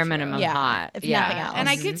 So bare minimum hot. If nothing else. And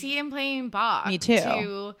I could see him playing Bach. Me too.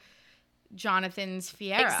 To Jonathan's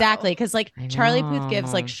Fierro. Exactly, because like Charlie Puth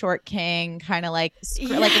gives like Short King kind of like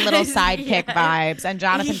like little sidekick vibes, and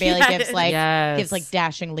Jonathan Bailey gives like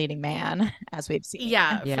dashing leading man, as we've seen.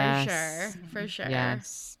 For sure.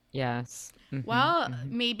 Yes. Well,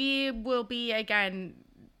 maybe we'll be again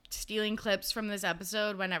stealing clips from this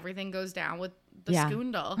episode when everything goes down with the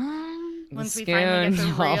Scoondal. Once we finally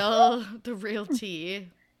get the real tea.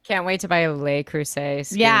 Can't wait to buy a Le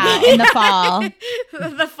Creuset. Yeah, in the fall.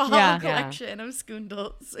 The fall Yeah. collection of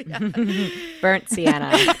Scoondals. Yeah. Burnt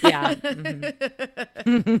sienna. Yeah.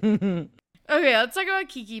 Okay, let's talk about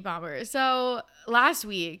Keke Palmer. So last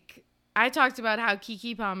week, I talked about how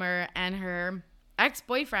Keke Palmer and her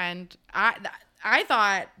ex-boyfriend, I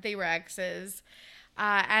thought they were exes,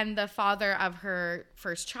 and the father of her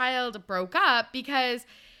first child broke up because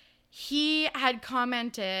he had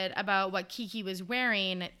commented about what Keke was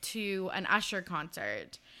wearing to an Usher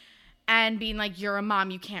concert and being like, "You're a mom,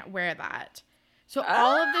 you can't wear that." So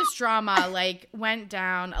all of this drama like went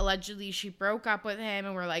down. Allegedly, she broke up with him,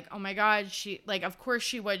 and we're like, "Oh my God!" She like, of course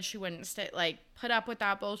she would. She wouldn't put up with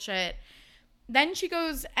that bullshit. Then she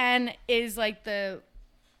goes and is like the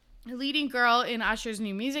leading girl in Usher's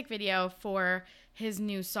new music video for his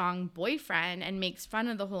new song "Boyfriend" and makes fun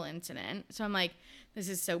of the whole incident. So I'm like, this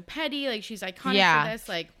is so petty. Like, she's iconic for this.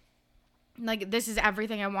 Like this is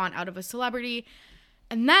everything I want out of a celebrity.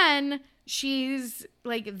 And then she's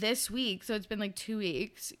like this week, so it's been like 2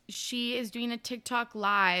 weeks, she is doing a TikTok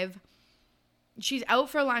live. She's out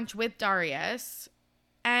for lunch with Darius.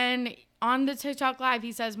 And on the TikTok live,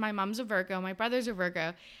 he says, "My mom's a Virgo, my brother's a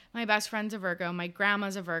Virgo, my best friend's a Virgo, my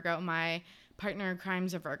grandma's a Virgo, my partner in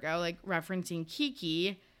crime's a Virgo," like referencing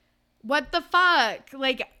Keke. What the fuck?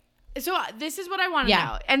 Like, so this is what I want to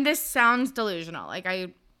know. And this sounds delusional. Like,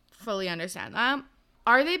 I fully understand that.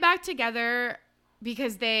 Are they back together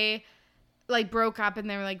because they like broke up and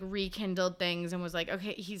they were like rekindled things and was like,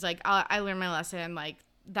 okay, he's like, I learned my lesson. Like,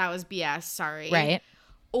 that was BS. Sorry. Right.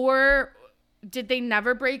 Or did they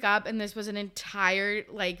never break up and this was an entire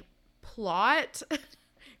like plot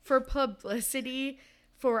for publicity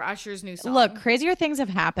for Usher's new song? Look, crazier things have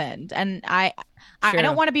happened. And I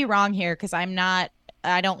don't want to be wrong here because I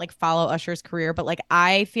don't like follow Usher's career, but like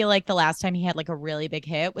I feel like the last time he had like a really big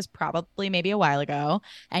hit was probably maybe a while ago.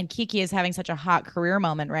 And Keke is having such a hot career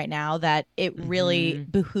moment right now that it really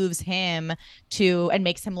behooves him to and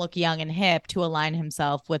makes him look young and hip to align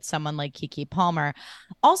himself with someone like Keke Palmer.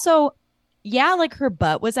 Also, yeah, like her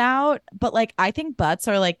butt was out, but like I think butts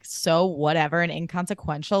are like so whatever and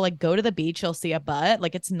inconsequential. Like go to the beach, you'll see a butt.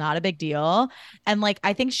 Like it's not a big deal. And like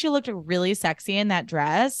I think she looked really sexy in that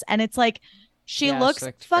dress. And it's like she looks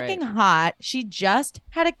fucking great. Hot. She just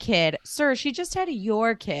had a kid. Sir, she just had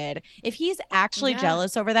your kid. If he's actually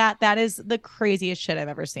jealous over that, that is the craziest shit I've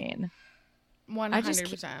ever seen.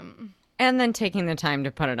 100%. And then taking the time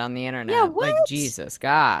to put it on the internet. Yeah, what? Like, Jesus,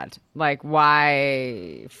 God. Like,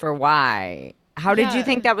 why? For why? How did you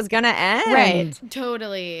think that was going to end? Right.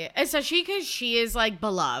 Totally. Especially because she is, like,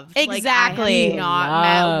 beloved. Exactly. Like, I have not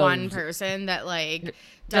met one person that, like,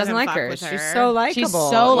 doesn't like her. She's so likable. She's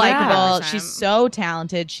so likable. She's so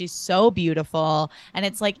talented. She's so beautiful. And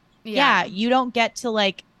it's like, yeah, you don't get to,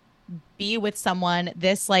 like, be with someone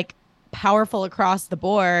this, like, powerful across the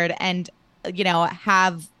board and, you know,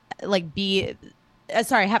 have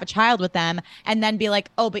a child with them and then be like,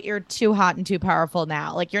 oh, but you're too hot and too powerful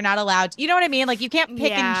now. Like, you're not allowed to, you know what I mean? Like, you can't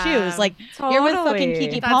pick and choose. Like, you're with fucking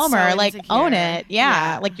Keke Palmer. So like, insecure. Own it.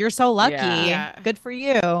 Yeah. Like, you're so lucky. Yeah. Good for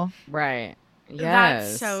you. Right. Yes.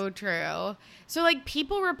 That's so true. So, like,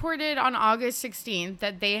 people reported on August 16th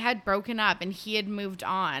that they had broken up and he had moved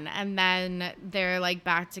on and then they're, like,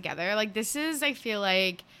 back together. Like, this is, I feel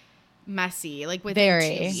like, messy. Like, with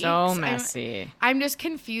so messy. I'm just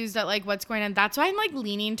confused at, like, what's going on. That's why I'm, like,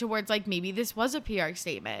 leaning towards, like, maybe this was a PR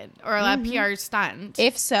statement or a PR stunt.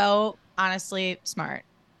 If so, honestly, smart.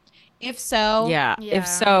 If so, if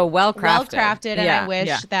so, well crafted. And I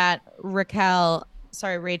wish that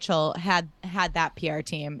Rachel had that PR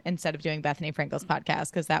team instead of doing Bethany Frankel's podcast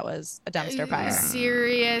because that was a dumpster fire.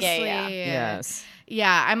 Seriously. Yes.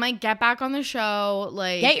 Yeah, I'm like, get back on the show.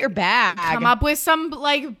 Like, get your bag. Come up with some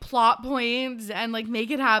like plot points and like make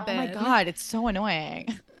it happen. Oh my God, it's so annoying.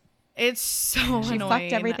 It's so annoying. She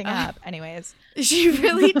fucked everything up. Anyways. She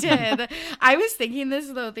really did. I was thinking this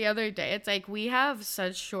though the other day. It's like we have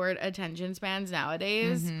such short attention spans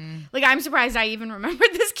nowadays. Like, I'm surprised I even remembered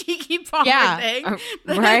this Keke Palmer thing.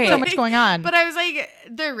 Right. So much going on. But I was like,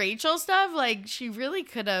 the Rachel stuff, like she really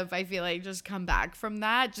could have, I feel like, just come back from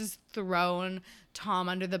that, just thrown Tom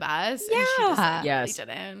under the bus. Yeah. And she just like, really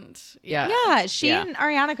didn't. Yeah. She and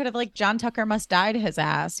Ariana could have like John Tucker Must Die to his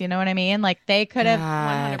ass. You know what I mean? Like they could have.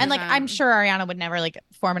 100%. And like I'm sure Ariana would never like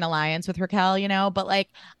form an alliance with Raquel, you know, but like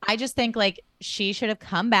I just think like she should have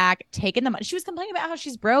come back, taken the money. She was complaining about how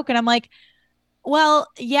she's broke. And I'm like, well,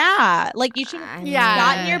 yeah, like you should have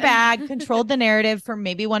gotten your bag, controlled the narrative for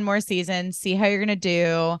maybe one more season, see how you're going to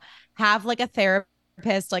do, have like a therapist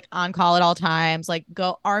like on call at all times, like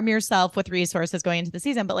go arm yourself with resources going into the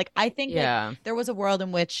season. But like I think there was a world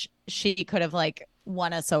in which she could have like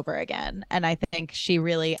won us over again. And I think she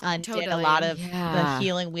really undid a Totally. lot of the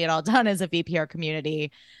healing we had all done as a VPR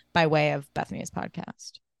community by way of Bethany's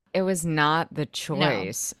podcast. It was not the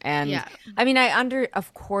choice. And I mean,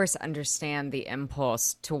 of course understand the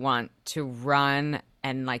impulse to want to run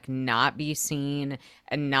and like not be seen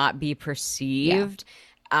and not be perceived.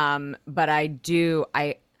 But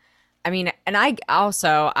I mean, and I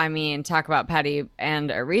also, I mean, talk about petty and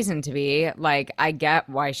a reason to be, like, I get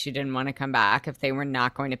why she didn't want to come back if they were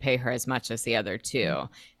not going to pay her as much as the other two.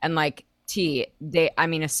 And like I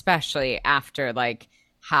mean, especially after like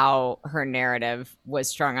how her narrative was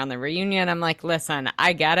strung on the reunion, I'm like, listen,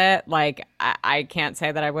 I get it. Like, I can't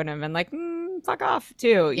say that I wouldn't have been like, fuck off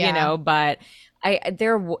too, you know, but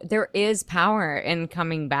there is power in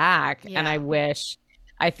coming back. And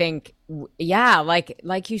I think,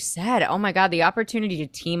 like you said, oh my God, the opportunity to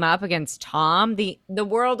team up against Tom, the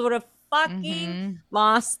world would have fucking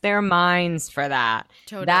lost their minds for that.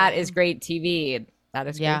 Totally. That is great TV. That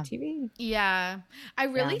is great TV. Yeah. I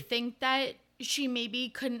really think that she maybe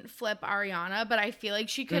couldn't flip Ariana, but I feel like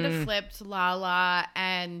she could have flipped Lala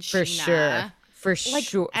and For Sheena. sure. For like,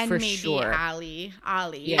 sure. And for maybe sure. Ali.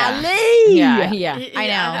 Yeah. Ali. Yeah. I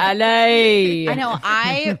know. Ali. I know.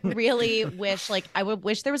 I really wish, like, I would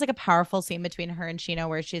wish there was like a powerful scene between her and Sheena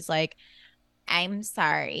where she's like, I'm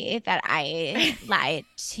sorry that I lied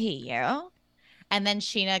to you. And then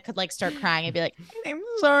Sheena could like start crying and be like, I'm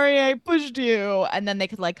sorry I pushed you. And then they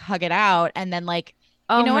could like hug it out. And then like,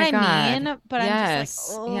 you know what I mean? But I'm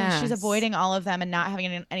just like, she's avoiding all of them and not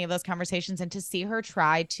having any of those conversations. And to see her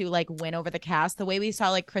try to like win over the cast, the way we saw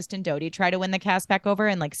like Kristen Doty try to win the cast back over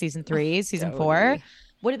in like season 3, season 4,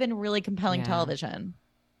 would have been really compelling television.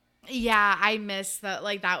 Yeah, I miss that.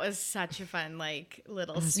 Like, that was such a fun like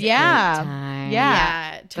little scene.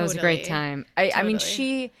 Yeah, totally. That was a great time. I mean,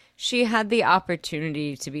 she had the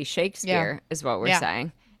opportunity to be Shakespeare, is what we're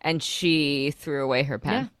saying, and she threw away her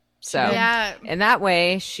pen. So in that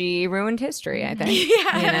way, she ruined history, I think.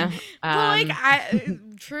 You know? But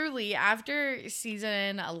like, truly, after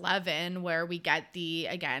season 11, where we get the,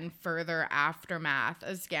 again, further aftermath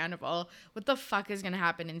of Scoundal, what the fuck is going to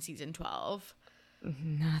happen in season 12?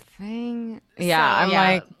 Nothing. Yeah, I'm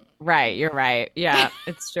like, right, you're right. Yeah,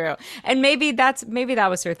 it's true. And maybe that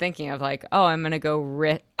was her thinking of like, oh, I'm gonna go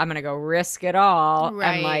risk it all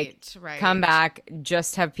and like come back,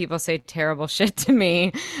 just have people say terrible shit to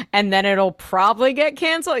me, and then it'll probably get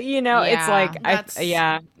canceled. You know, it's like,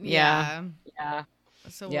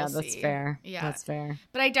 So we'll see. That's fair. Yeah, that's fair.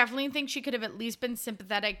 But I definitely think she could have at least been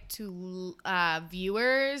sympathetic to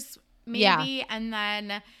viewers, maybe, and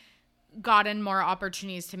then gotten more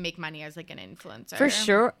opportunities to make money as like an influencer. For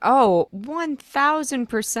sure. Oh,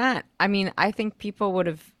 1000%. I mean, I think people would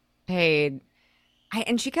have paid.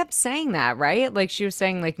 And she kept saying that, right? Like she was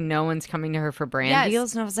saying like no one's coming to her for brand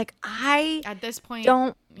deals. And I was like, at this point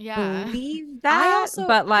don't believe that.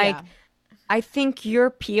 But like, I think your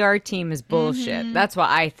PR team is bullshit. That's what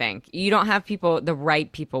I think. You don't have the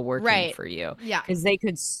right people working for you. Yeah. Because they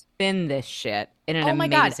could spin this shit in an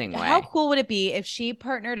amazing way. How cool would it be if she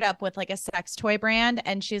partnered up with like a sex toy brand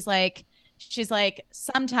and she's like,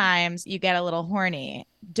 sometimes you get a little horny.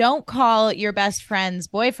 Don't call your best friend's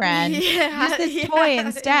boyfriend. Use this toy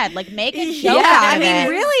instead. Like make a joke out of it.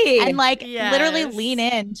 Really. And like literally lean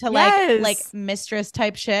into like mistress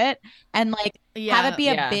type shit and like have it be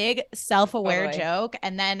a big self-aware joke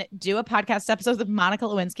and then do a podcast episode with Monica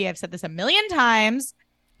Lewinsky. I've said this a million times.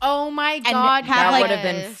 Oh my God, that would have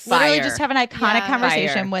been fire. Literally just have an iconic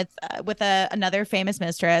conversation with another famous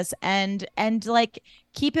mistress and like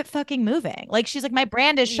keep it fucking moving. Like she's like, my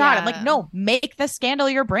brand is shot. I'm like, no, make the scandal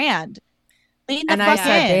your brand. And I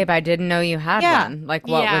said, babe, I didn't know you had one. Like,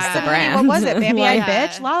 what was the brand? What was it? Bambi I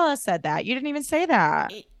bitch? Lala said that. You didn't even say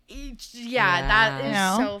that. That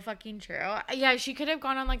is so fucking true. Yeah, she could have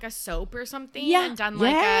gone on like a soap or something and done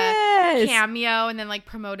like a cameo and then like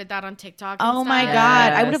promoted that on TikTok. Oh my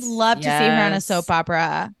God. I would have loved to see her on a soap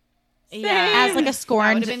opera. As like a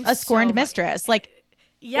scorned mistress. Like,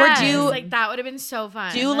 like that would have been so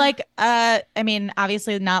fun. Do like I mean,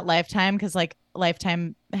 obviously not Lifetime because like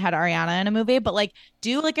Lifetime had Ariana in a movie, but like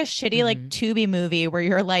do like a shitty like Tubi movie where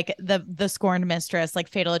you're like the scorned mistress, like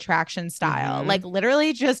Fatal Attraction style. Like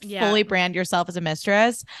literally just fully brand yourself as a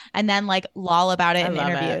mistress and then like loll about it in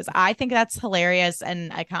interviews. I think that's hilarious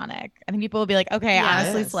and iconic. I think people will be like, okay,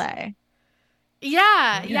 honestly slay.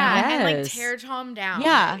 And like tear Tom down.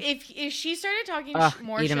 Yeah. If she started talking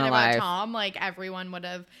more shit about Tom, like everyone would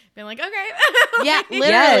have been like, okay. Yeah,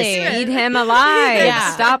 literally. Eat him alive.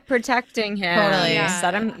 Yeah. Stop protecting him. Totally.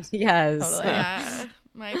 Set him. Yes. Totally. Yeah.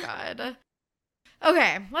 My God.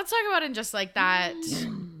 Okay, let's talk about it just like that.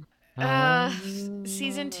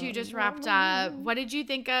 Season 2 just wrapped up. What did you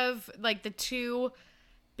think of like the two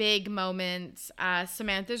big moments?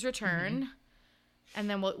 Samantha's return, and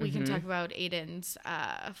then we can talk about Aiden's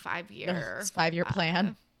 5-year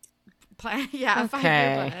plan. Yeah, Okay.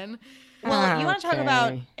 5-year plan. Well, you want to talk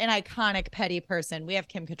about an iconic petty person? We have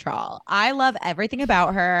Kim Cattrall. I love everything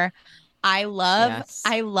about her. I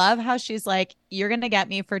love how she's like, you're going to get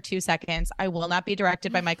me for 2 seconds. I will not be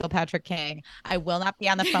directed by Michael Patrick King. I will not be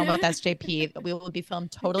on the phone with SJP. We will be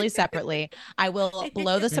filmed totally separately. I will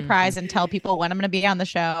blow the surprise and tell people when I'm going to be on the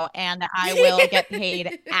show. And I will get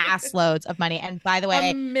paid ass loads of money. And by the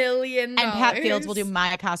way, $1 million. And Pat Fields will do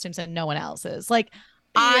my costumes and no one else's. Like,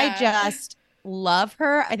 I just love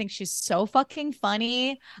her. I think she's so fucking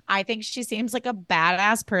funny. I think she seems like a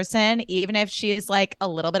badass person, even if she's like a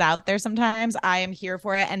little bit out there sometimes. I am here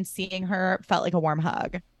for it, and seeing her felt like a warm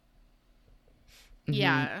hug.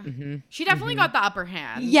 Yeah. She definitely got the upper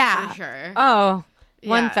hand. Yeah. For sure. Oh,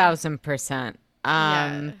 Yeah.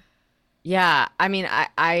 1000%. Yeah. I mean,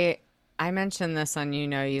 I mentioned this on You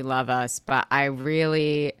Know You Love Us, but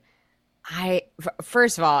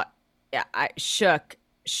first of all, I shook,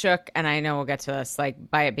 and I know we'll get to this,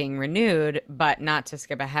 like, by it being renewed, but not to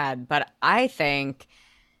skip ahead. But I think,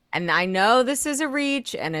 and I know this is a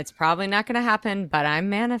reach and it's probably not going to happen, but I'm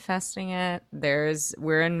manifesting it.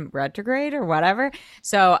 We're in retrograde or whatever.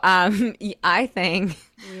 So I think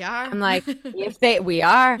We are. I'm like,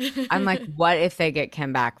 I'm like, what if they get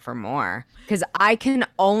Kim back for more? Because I can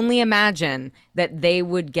only imagine that they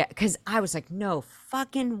would get, because I was like, no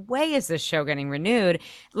fucking way is this show getting renewed.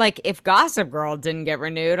 Like, if Gossip Girl didn't get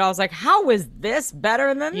renewed, I was like, how is this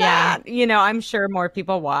better than that? You know, I'm sure more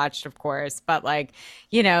people watched, of course, but like,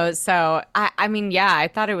 you know, so I mean, yeah, I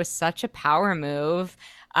thought it was such a power move.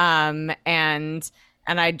 And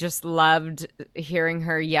I just loved hearing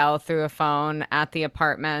her yell through a phone at the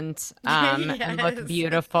apartment and look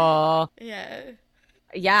beautiful.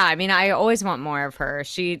 Yeah, I mean, I always want more of her.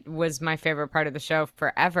 She was my favorite part of the show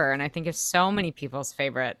forever, and I think it's so many people's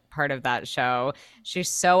favorite part of that show. She's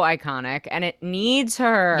so iconic, and it needs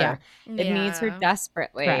her. Yeah. It needs her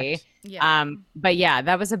desperately. Correct. But yeah,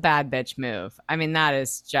 that was a bad bitch move. I mean, that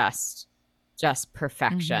is just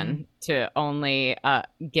perfection to only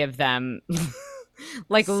give them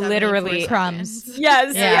like literally crumbs.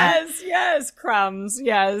 Yes, crumbs.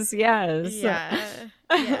 Yes. Yeah.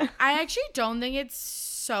 I actually don't think it's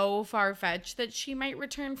so far-fetched that she might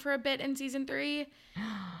return for a bit in season 3.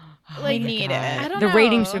 Like, need it. I don't The know.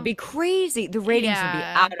 ratings would be crazy. The ratings would be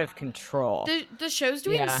out of control. The show's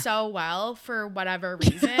doing so well for whatever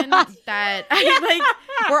reason that I like.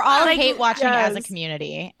 We're all like, hate watching as a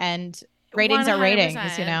community, and ratings are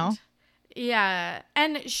ratings, you know? Yeah.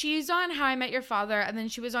 And she's on How I Met Your Father, and then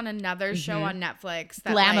she was on another show on Netflix.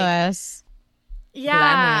 That, Glamorous.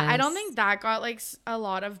 I don't think that got like a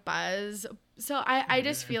lot of buzz. So I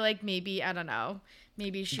just feel like maybe, I don't know,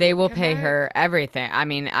 maybe they will pay her everything. I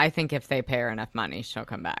mean, I think if they pay her enough money, she'll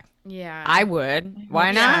come back. Yeah. I would.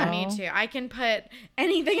 Why not? Me too. I can put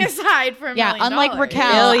anything aside for $1 million. Unlike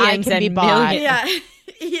Raquel, Millions I can be and bought. millions.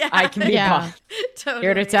 Yeah. I can be bought. Totally.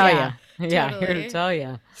 Here to tell you. Yeah, Totally. here to tell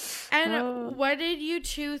you. And what did you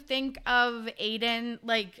two think of Aiden,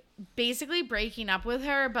 like, basically breaking up with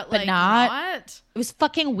her, but like not? It was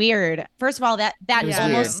fucking weird. First of all, that almost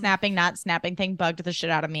weird. snapping, not snapping thing bugged the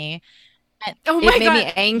shit out of me. And Oh my It made God.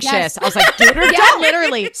 me anxious. Yes. I was like, dude, her yeah, down.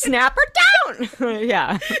 literally. Snap her down.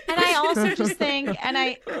 Yeah. And I also just think, and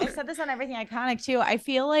I said this on Everything Iconic too, I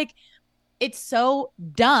feel like it's so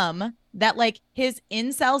dumb that like his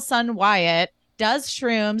incel son Wyatt does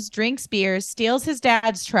shrooms, drinks beers, steals his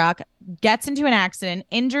dad's truck, gets into an accident,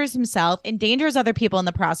 injures himself, endangers other people in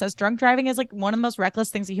the process. Drunk driving is like one of the most reckless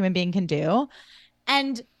things a human being can do.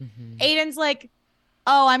 And Aiden's like,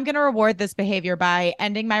 oh, I'm going to reward this behavior by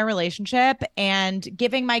ending my relationship and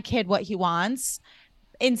giving my kid what he wants,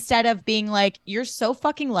 instead of being like, you're so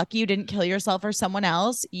fucking lucky you didn't kill yourself or someone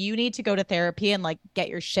else. You need to go to therapy and like get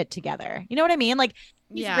your shit together. You know what I mean? Like,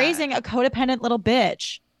 he's raising a codependent little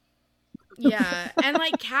bitch. Yeah. And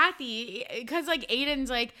like Kathy, because like Aiden's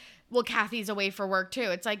like, well, Kathy's away for work too.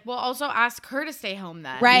 It's like, well, also ask her to stay home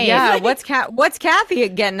then. Right. Yeah. What's Kathy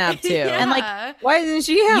getting up to? And like, why isn't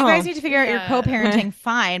she home? you guys need to figure out your co-parenting,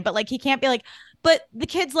 fine. But like, he can't be like, but the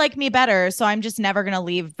kids like me better, so I'm just never going to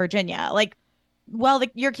leave Virginia. Like, well,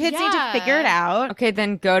 your kids need to figure it out. Okay,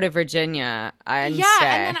 then go to Virginia and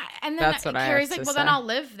stay. And then That's what I Carrie's have like, to well, then say. I'll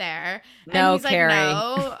live there. And No, he's Carrie.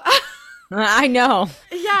 Like, no. I know.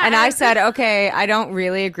 Yeah. And I said, okay, I don't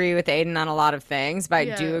really agree with Aiden on a lot of things, but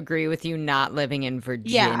Yeah. I do agree with you not living in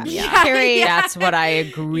Virginia. Carrie, That's what I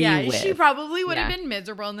agree with. She probably would have been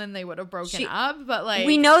miserable and then they would have broken up. But like,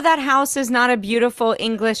 we know that house is not a beautiful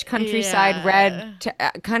English countryside red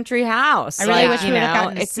country house. I really like, wish we would have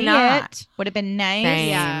gotten to it's see not. it. Would have been nice. Same.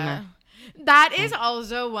 Yeah. That is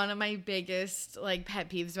also one of my biggest like pet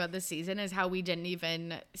peeves about this season is how we didn't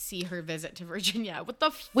even see her visit to Virginia. What the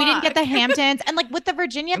fuck? We didn't get the Hamptons. And like with the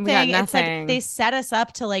Virginia We got thing, it's like nothing. they set us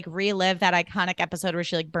up to like relive that iconic episode where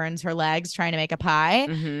she like burns her legs trying to make a pie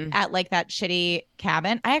at like that shitty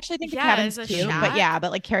cabin. I actually think the cabin's it's a cute, shack.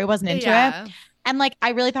 but like Carrie wasn't into it. And like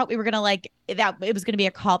I really thought we were gonna like that it was gonna be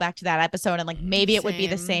a callback to that episode and like maybe it would be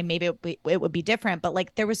the same, maybe it would be different, but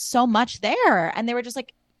like there was so much there and they were just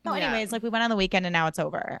like, no, anyways, like we went on the weekend and now it's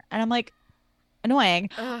over. And I'm like, annoying.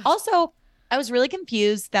 Ugh. Also, I was really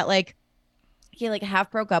confused that like he like half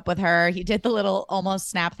broke up with her. He did the little almost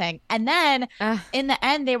snap thing. And then in the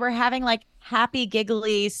end, they were having like happy,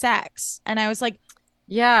 giggly sex. And I was like,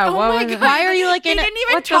 Yeah. Oh my God. why are you like They in didn't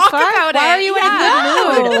even what the talk fuck? about why it. are you in a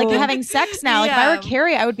good mood? Like having sex now. Like if I Yeah. were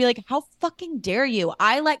Carrie, I would be like, how fucking dare you?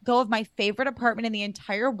 I let go of my favorite apartment in the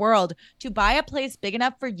entire world to buy a place big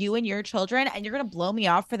enough for you and your children, and you're gonna blow me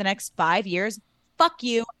off for the next 5 years. Fuck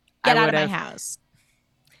you. Get out of my house.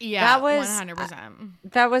 Yeah, That was 100%.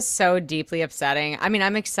 That was so deeply upsetting. I mean,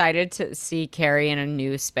 I'm excited to see Carrie in a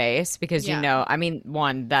new space because Yeah. I mean,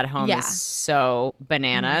 one, that home Yeah. is so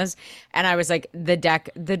bananas. And I was like, the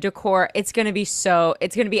decor, it's gonna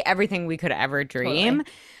be everything we could ever dream.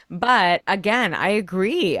 Totally. But again, I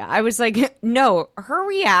agree. I was like, no, her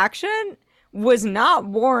reaction was not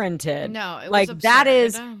warranted. No, it was like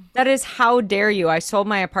absurd. that is how dare you. I sold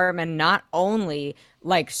my apartment, not only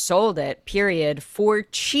like sold it, period, for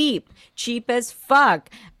cheap as fuck.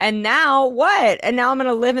 And now what? And now I'm going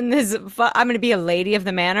to live in this, I'm going to be a lady of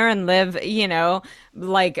the manor and live,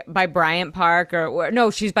 like by Bryant Park no,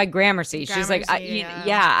 she's by Gramercy. She's like, Gramercy,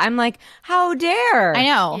 yeah. I'm like, how dare? I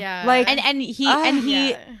know. Yeah. Like, And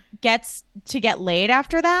he gets to get laid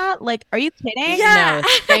after that. Like, are you kidding? Yeah. no,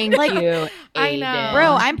 thank Like, you, I know. Aiden.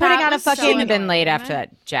 Bro, I'm putting That on a was so fucking- Shouldn't have been annoying. laid after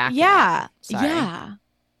that jacket. Yeah. Sorry. Yeah.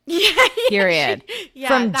 Yeah. Period. Yeah,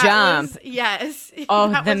 From that jump. was- yes. Oh,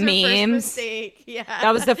 That the was her first memes. mistake. Yeah.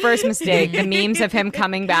 That was the first mistake. The memes of him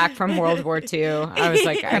coming back from World War II. I was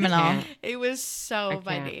like, Criminal. I can't. It was so can't.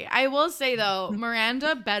 funny. I will say though,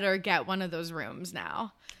 Miranda better get one of those rooms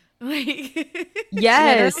now. Like,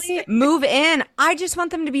 Yes, Literally. move in. I just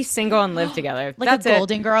want them to be single and live together. Like That's a it.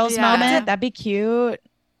 Golden Girls Yeah. moment. That'd be cute.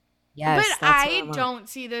 Yes, but that's what I want. don't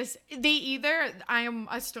see this. I am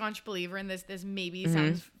a staunch believer in this. This maybe Mm-hmm.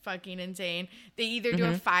 sounds fucking insane. They either do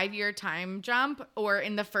a 5-year time jump, or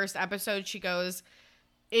in the first episode, she goes,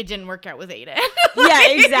 "It didn't work out with Aiden." Yeah,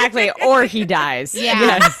 exactly. Or he dies. Yeah.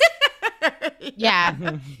 Yes.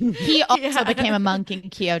 Yeah. He also Yeah. became a monk in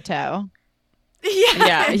Kyoto.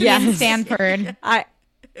 Yeah. In Yes. Stanford.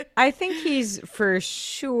 I think he's for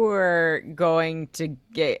sure going to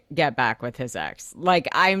get back with his ex. Like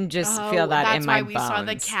I'm just feel that that's in my why we saw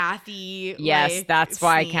the bones. Kathy. Yes, like, that's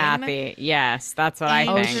why scene. Kathy. Yes, that's what I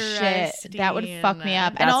Oh think. shit. That would fuck me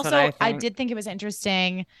up. That's And what also I I think. did think it was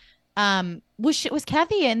interesting. Was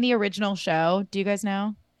Kathy in the original show? Do you guys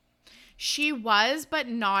know? She was, but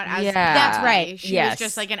not as. Yeah. That's right. She Yes. was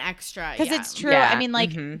just like an extra. Because yeah. it's true. Yeah. I mean,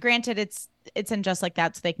 like, Mhm. granted, it's in Just Like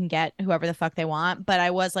That, so they can get whoever the fuck they want. But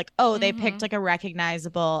I was like, oh, they picked like a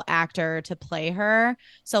recognizable actor to play her,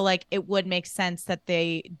 so like it would make sense that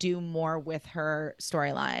they do more with her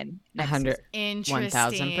storyline. next 100, season.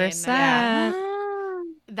 Interesting. 1000%.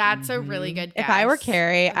 That's a really good guess. If I were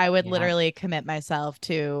Carrie, I would Yeah. literally commit myself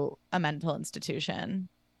to a mental institution.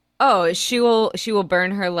 Oh, she will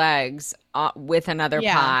burn her legs with another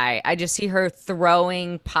Yeah. pie. I just see her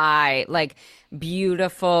throwing pie, like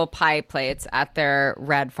beautiful pie plates at their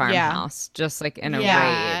red farmhouse, just like in a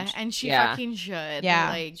Yeah, rage. and she Yeah. fucking should. Yeah.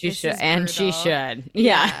 Like, She this should, is and she brutal. should.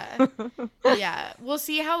 Yeah. Yeah. We'll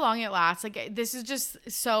see how long it lasts. Like, this is just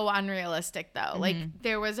so unrealistic, though. Like,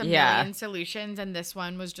 there was a Yeah. million solutions, and this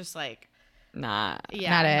one was just like, Nah.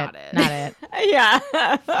 yeah, Not it. Not it. Yeah.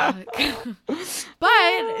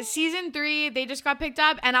 But season 3, they just got picked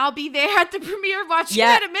up, and I'll be there at the premiere watching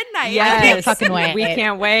Yeah. it at midnight. Yes. fucking wait. We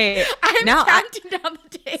can't wait. I'm Now, I- counting down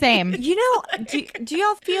the days. Same. You know, do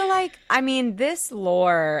y'all feel like, I mean, this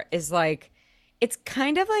lore is like, it's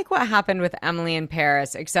kind of like what happened with Emily in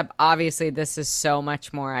Paris, except obviously this is so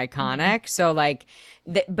much more iconic. So like,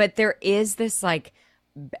 but there is this like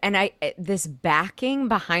and this backing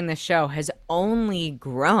behind the show has only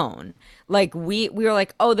grown. Like we were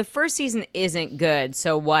like, oh, the first season isn't good,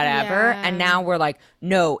 so whatever. Yeah. And now we're like,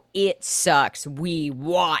 no, it sucks. We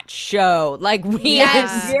watch show. Like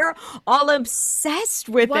we're all obsessed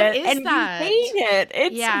with What it, is and that? we hate it.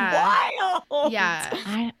 It's wild.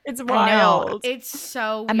 Yeah. It's wild. It's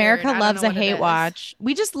so weird. America I don't loves know a what it hate is. watch.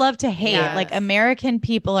 We just love to hate. Yes. Like American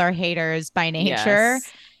people are haters by nature.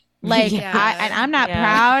 Yes. Like Yeah. and I'm not Yeah.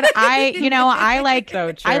 proud. I like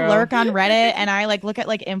So I true. lurk on Reddit and I like look at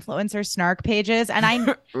like influencer snark pages and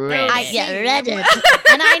Reddit. Reddit.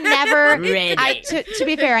 And I never Reddit. to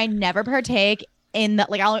be fair, I never partake in the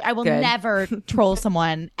like I will Good. never troll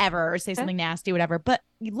someone ever or say something nasty, whatever. But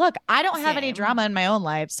look, I don't have any Same. drama in my own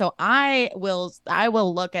life. So I will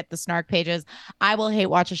look at the snark pages. I will hate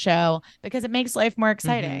watch a show because it makes life more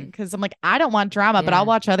exciting. Because I'm like, I don't want drama, but Yeah. I'll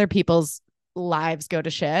watch other people's lives go to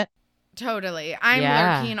shit. Totally. I'm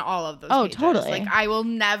Yeah. lurking all of those Oh, pages. totally. Like I will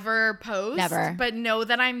never post, Never. but know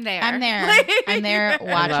that I'm there. I'm there. I'm there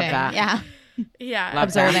watching. that. Yeah. Yeah.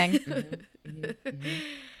 Love that. Observing.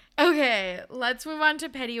 Okay, let's move on to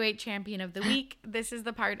Pettyweight Champion of the Week. This is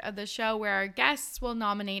the part of the show where our guests will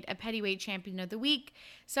nominate a Pettyweight Champion of the Week,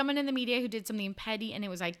 someone in the media who did something petty and it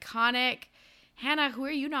was iconic. Hannah, who are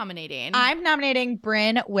you nominating? I'm nominating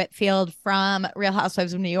Brynn Whitfield from Real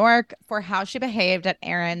Housewives of New York for how she behaved at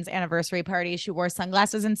Erin's anniversary party. She wore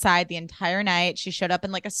sunglasses inside the entire night. She showed up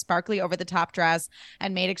in like a sparkly over-the-top dress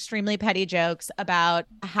and made extremely petty jokes about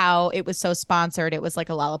how it was so sponsored. It was like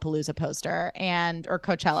a Lollapalooza poster or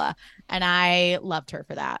Coachella. And I loved her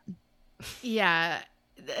for that. Yeah.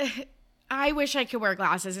 I wish I could wear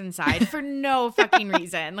glasses inside for no fucking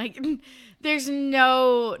reason. Like, there's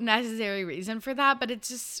no necessary reason for that, but it's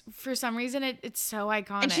just, for some reason, it's so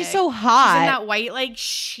iconic. And she's so hot. She's in that white, like,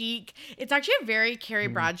 chic. It's actually a very Carrie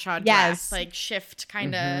Bradshaw dress. Yes. Like, shift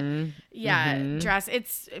kind of, dress.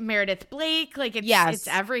 It's Meredith Blake. Like, it's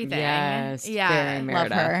everything. Yes. Yeah. Very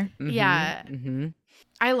Meredith. Love her. Yeah.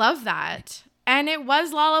 I love that. And it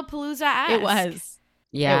was Lollapalooza-esque. It was.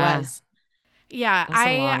 Yeah. It was. Yeah, That's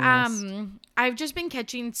a long list. I've just been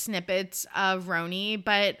catching snippets of RHONY,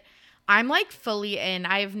 but I'm like fully in.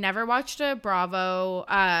 I've never watched a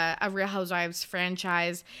Real Housewives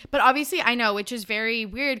franchise, but obviously I know, which is very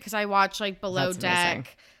weird because I watch like Below That's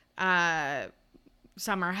Deck,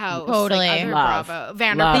 Summer House, Totally. like other Love. Bravo,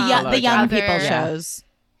 Vanderpump, Love The young other- people Yeah. shows.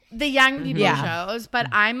 the young people Yeah. shows, but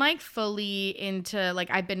I'm like fully into, like,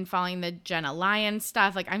 I've been following the Jenna Lyons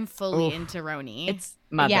stuff. Like, I'm fully into RHONY. It's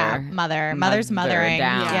Mother. Mother's mothering.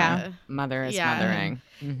 down. Yeah. Mother is Yeah.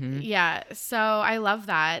 mothering. Yeah, so I love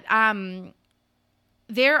that.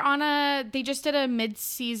 They just did a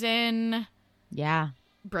mid-season Yeah.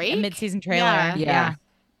 break. A mid-season trailer. Yeah.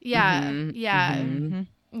 Yeah. Yeah.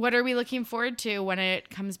 What are we looking forward to when it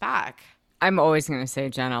comes back? I'm always going to say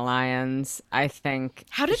Jenna Lyons. I think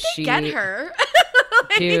How did they get her?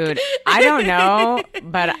 Dude, I don't know,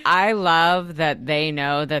 but I love that they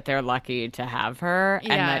know that they're lucky to have her and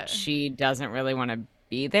Yeah. that she doesn't really want to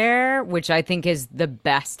be there, which I think is the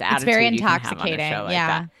best attitude very you can have on a intoxicating, show like yeah.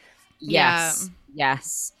 that. Yes.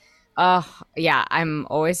 Yes. Oh, yeah, I'm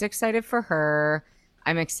always excited for her.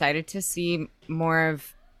 I'm excited to see more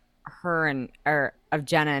of her or of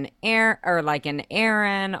Jenna and Aaron, or like an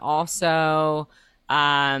Aaron also.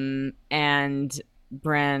 And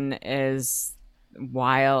Brynn is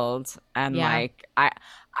wild, and Yeah. like I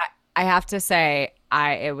have to say,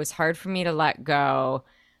 it was hard for me to let go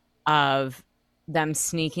of them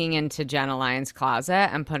sneaking into Jenna Lyons' closet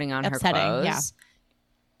and putting on Upsetting, her clothes. yeah.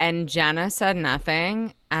 And Jenna said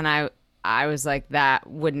nothing, and I was like, that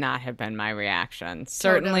would not have been my reaction.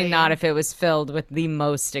 Certainly Totally. not if it was filled with the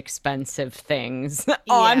most expensive things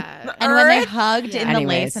on Yeah. And when they earth. hugged in the Anyways.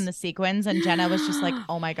 lace and the sequins, and Jenna was just like,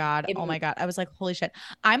 oh my God. I was like, holy shit.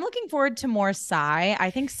 I'm looking forward to more Sai.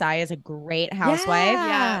 I think Sai is a great housewife.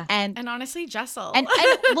 Yeah. And honestly, Jessel. and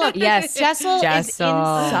look, Yes, Jessel is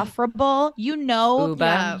Jessel. insufferable. You know,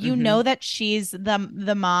 Booba. you know that she's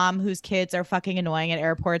the mom whose kids are fucking annoying at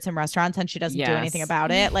airports and restaurants, and she doesn't do Yes. anything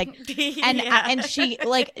about it. Like, and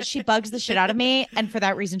she bugs the shit out of me, and for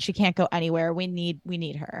that reason, she can't go anywhere. We need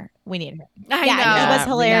her. I Yeah, know. and Uba's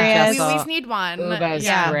hilarious. We always need one. Uba's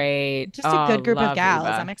Yeah. great. Just a good group of love gals.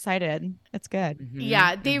 Uba. I'm excited. It's good.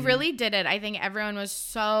 Yeah, they really did it. I think everyone was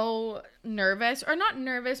so nervous, or not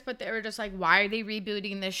nervous, but they were just like, why are they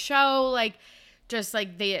rebooting this show? Like, just like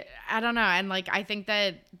I don't know. And like, I think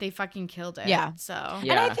that they fucking killed it. Yeah. So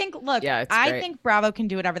Yeah. And I think, look, Yeah, it's I great. think Bravo can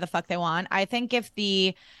do whatever the fuck they want. I think if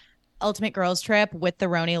the Ultimate Girls Trip with the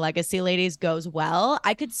RHONY Legacy ladies goes well,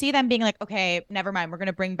 I could see them being like, okay, never mind. We're going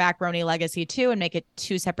to bring back RHONY Legacy 2 and make it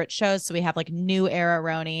 2 separate shows. So we have like new era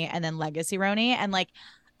RHONY and then Legacy RHONY. And like,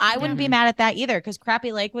 I wouldn't be mad at that either because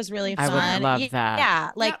Crappy Lake was really fun. I would love that. Yeah.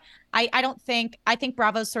 Like, I think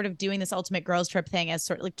Bravo's sort of doing this Ultimate Girls Trip thing as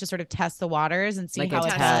sort of like to sort of test the waters and see Like how a it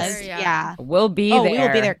test. does. Yeah. We'll be there. We will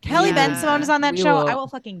be there. Kelly Ben Simone is on that We show. will. I will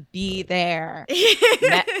fucking be there.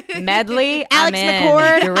 Medley, Alex I'm in. McCord,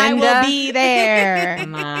 I Dorinda, will be there.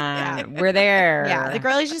 Come on, we're there. Yeah, the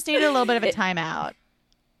girlies just needed a little bit of a timeout.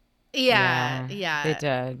 Yeah. They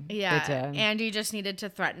did. Yeah. They did. Andy just needed to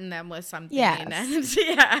threaten them with something. Yes. And,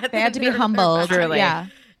 They had to be humbled. Truly. Yeah.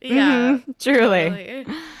 Yeah. Truly. Totally.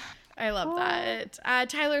 I love that.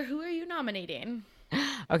 Tyler, who are you nominating?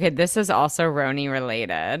 Okay, this is also RHONY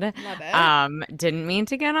related. Love it. Didn't mean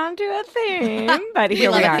to get onto a theme, but here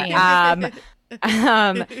love we a are.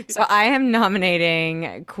 So I am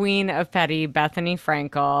nominating Queen of Petty, Bethany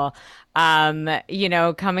Frankel.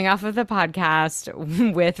 Coming off of the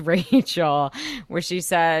podcast with Rachel, where she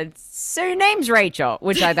said, "So your name's Rachel,"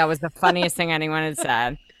 which I thought was the funniest thing anyone had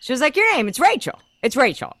said. She was like, "Your name, it's Rachel. It's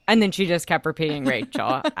Rachel." And then she just kept repeating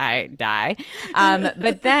Rachel. I die.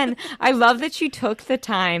 But then I love that she took the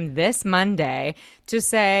time this Monday to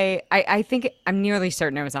say, I think I'm nearly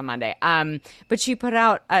certain it was on Monday. But she put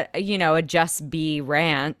out a Just Be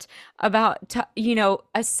rant about,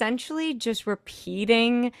 essentially just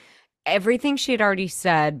repeating everything she had already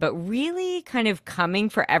said, but really kind of coming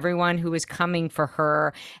for everyone who was coming for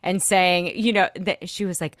her and saying, that she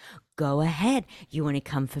was like, "Go ahead. You want to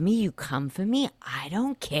come for me? You come for me. I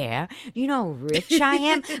don't care. You know how rich I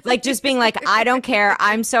am." Like just being like, "I don't care.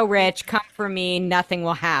 I'm so rich. Come for me. Nothing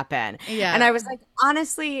will happen." Yeah. And I was like,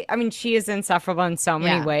 honestly, I mean, she is insufferable in so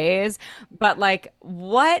many ways, but like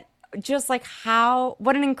what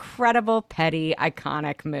an incredible, petty,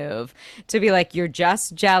 iconic move to be like, "You're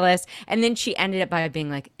just jealous." And then she ended it by being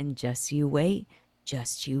like, "And just you wait.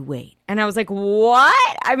 Just you wait." And I was like,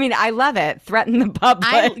 what? I mean, I love it. Threaten the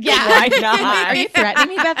public. Why not? Are you threatening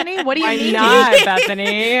me, Bethany? What do you Why mean? not,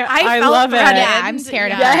 Bethany? I felt love it. threatened. Yeah, I'm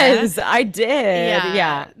scared of her. Yes, I did.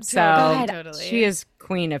 Yeah, So totally. she is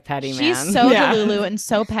queen of petty, man. She's so delulu and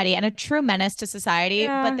so petty and a true menace to society.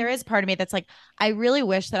 Yeah. But there is part of me that's like, I really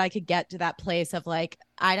wish that I could get to that place of like,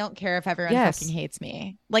 I don't care if everyone fucking hates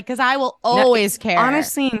me. Like, because I will always care.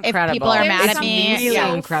 Honestly, incredible. If people are mad There's at me. something Really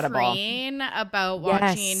so incredible. freeing about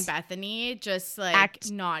watching Bethany just like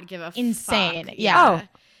Act not give a insane. fuck. Yeah.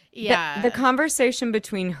 Yeah. The conversation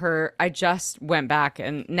between her, I just went back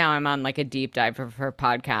and now I'm on like a deep dive of her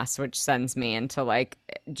podcast, which sends me into like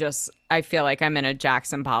just, I feel like I'm in a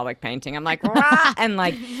Jackson Pollock painting. I'm like, rah! And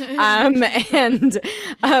like,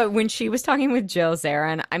 when she was talking with Jill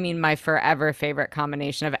Zarin, I mean, my forever favorite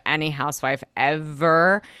combination of any housewife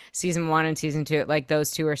ever, season 1 and season 2, like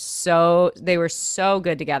those two they were so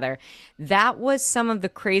good together. That was some of the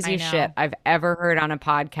craziest shit I've ever heard on a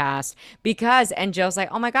podcast and Jill's like,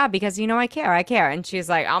 "Oh my God, because I care. And she's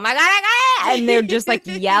like, "Oh my God, I care." And they're just like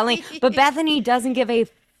yelling. But Bethany doesn't give a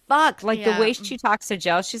fuck. Like the way she talks to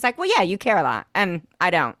Jill, she's like, "Well, yeah, you care a lot. And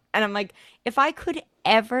I don't." And I'm like, if I could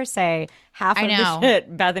ever say half of the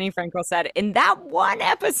shit Bethany Frankel said in that one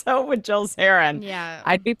episode with Jill Zarin,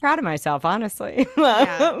 I'd be proud of myself, honestly.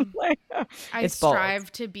 I it's strive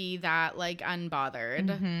bold. To be that like unbothered.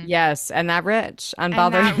 Mm-hmm. Yes, and that rich, unbothered.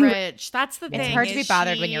 And that rich. That's the thing. It's hard to be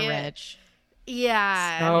bothered when you're rich.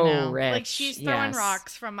 Yeah. So rich. Like she's throwing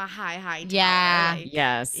rocks from a high tower. Yeah. Like,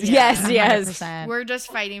 yes. 100%. We're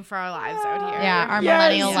just fighting for our lives out here. Yeah, our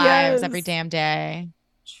millennial lives every damn day.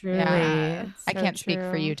 Truly. Yeah. So I can't speak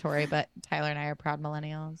for true. you, Tori, but Tyler and I are proud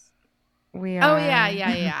millennials. We are. Oh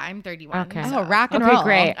yeah. I'm 31. Okay. So. Oh, rock and Okay, roll.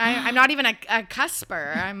 great. I'm not even a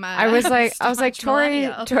cusper. I was like,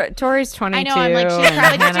 Tori's 22. I know. I'm like, she's and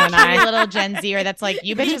probably just Hannah and a I- cute little Gen Zer that's like,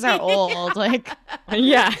 you bitches are old. Like,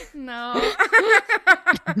 Yeah. No.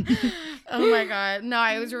 Oh my God. No,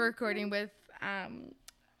 I was recording with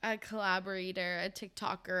a collaborator, a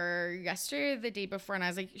TikToker yesterday, the day before, and I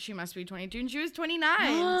was like, she must be 22, and she was 29.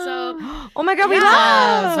 So, oh my God, we yeah.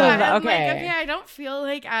 love. So I'm okay. like, okay, I don't feel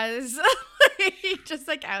like as just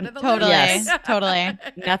like out of the totally. limits. Yes. Totally.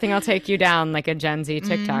 Nothing will take you down like a Gen Z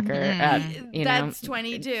TikToker at, That's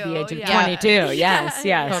 22. the age of yeah. 22. Yes.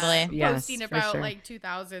 Totally. Yes, Posting for about sure. like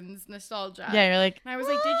 2000s nostalgia. Yeah, you're like, And I was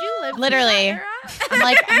like, did you live Literally. through that era? I'm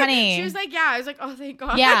like, honey. She was like, yeah. I was like, oh, thank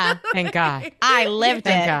God. Yeah. Thank God. I lived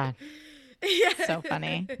Thank it. God. Yeah. So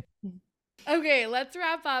funny. Okay, let's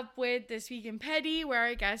wrap up with This Week in Petty, where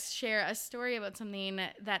our guests share a story about something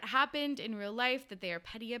that happened in real life that they are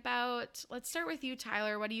petty about. Let's start with you,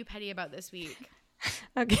 Tyler. What are you petty about this week?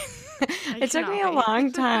 Okay. I It took me a cannot wait.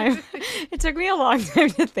 long time. It took me a long time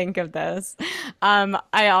to think of this.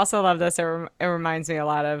 I also love this. It reminds me a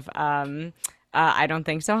lot of I Don't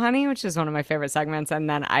Think So, Honey, which is one of my favorite segments. And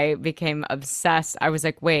then I became obsessed. I was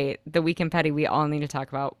like, wait, the Weekend Petty, we all need to talk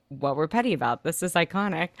about what we're petty about. This is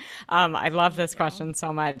iconic. I love this question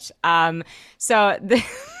so much.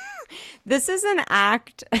 This is an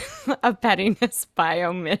act of pettiness by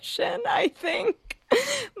omission, I think.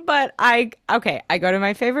 But I go to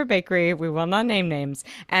my favorite bakery. We will not name names,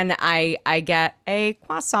 and I get a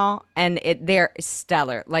croissant, and they're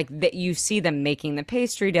stellar. Like that, you see them making the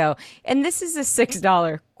pastry dough, and this is a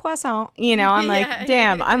 $6 croissant. I'm like,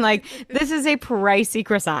 damn. I'm like, this is a pricey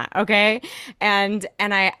croissant, okay? And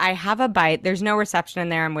I have a bite. There's no reception in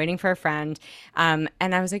there. I'm waiting for a friend, and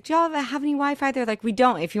I was like, do y'all have any Wi-Fi? They're like, we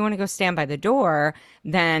don't. If you want to go stand by the door,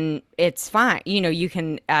 then it's fine. You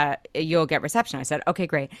can, you'll get reception. I said, okay,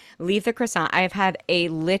 great. Leave the croissant. I have had a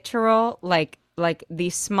literal, like the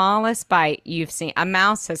smallest bite you've seen. A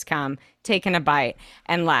mouse has come, taken a bite,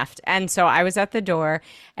 and left. And so I was at the door,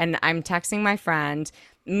 and I'm texting my friend.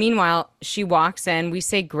 Meanwhile, she walks in. We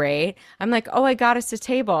say, great. I'm like, oh, I got us a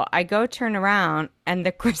table. I go turn around, and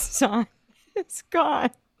the croissant is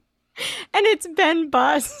gone. And it's been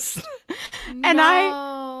buzzed. And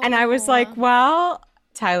I was like, well,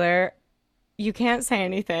 Tyler, you can't say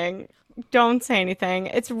anything. Don't say anything.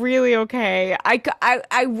 It's really okay.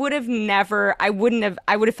 I would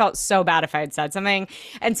have felt so bad if I had said something.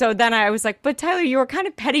 And so then I was like, but Tyler, you were kind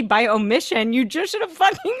of petty by omission. You just should have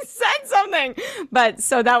fucking said something. But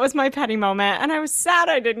so that was my petty moment. And I was sad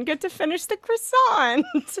I didn't get to finish the croissant.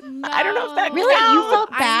 No. I don't know if that Really? counts. You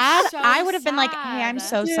felt bad? so I would have been like, hey, I'm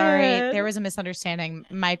so Dude. sorry. There was a misunderstanding.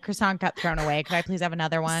 My croissant got thrown away. Could I please have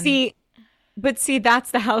another one? See,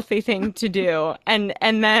 that's the healthy thing to do. And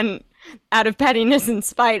then out of pettiness and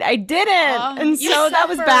spite, I didn't. And so that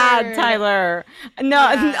was bad, Tyler. No,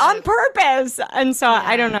 on purpose. And so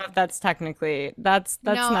I don't know if that's technically, that's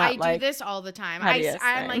no, not I like do this all the time. pettiest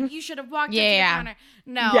I'm thing. like, you should have walked up to the counter.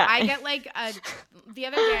 No, I get like the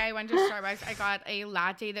other day I went to Starbucks. I got a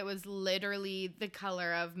latte that was literally the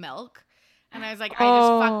color of milk. And I was like, I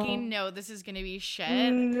just fucking know this is going to be shit.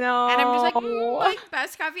 No. And I'm just like,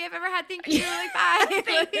 best coffee I've ever had. Thank you. Like,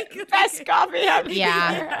 bye. Best coffee ever.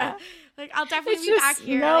 Yeah. Like, I'll definitely It's be back just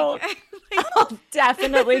here. no. I'll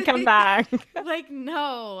definitely come back. Like,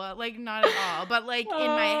 no, like, not at all. But, like, in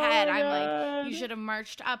my head, I'm like, you should have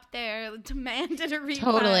marched up there, demanded a refund.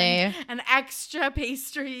 Totally. An extra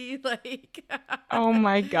pastry. Like, Oh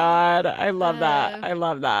my God. I love that. I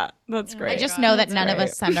love that. That's great. I just God, know that that's none of great.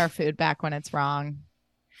 us send our food back when it's wrong.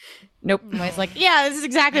 Nope. I'm always like, yeah, this is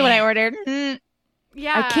exactly what I ordered.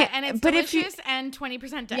 yeah, can't- and it's but if delicious and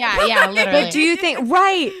 20% down. Yeah, literally. But do you think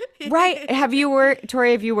right? Have you worked,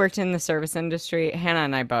 Tori? Have you worked in the service industry? Hannah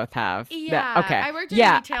and I both have. Yeah. Okay. I worked in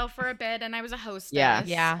retail for a bit, and I was a hostess. Yeah.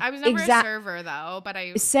 Yeah. I was never a Exact- server, though, but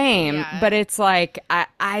I... Same, Yeah. but it's like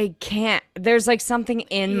I can't. There's like something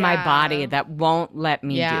in my Yeah. body that won't let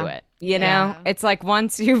me Yeah. do it. You know, Yeah. it's like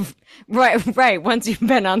once you've once you've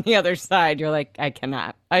been on the other side, you're like, I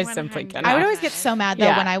cannot. I simply 100%. cannot. I would always get so mad though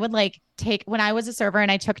Yeah. when I would like when I was a server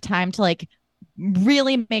and I took time to like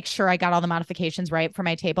really make sure I got all the modifications right for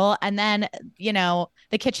my table. And then,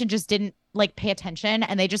 the kitchen just didn't like pay attention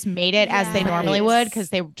and they just made it as they normally would because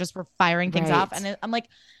they just were firing things off. Right. And I'm like,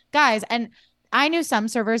 guys, and I knew some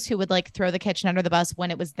servers who would like throw the kitchen under the bus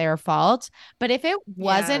when it was their fault. But if it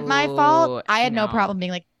wasn't my fault, I had no problem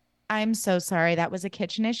being like, I'm so sorry. That was a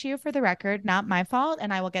kitchen issue for the record, not my fault.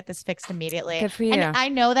 And I will get this fixed immediately. Good for you. And I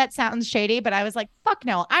know that sounds shady, but I was like, fuck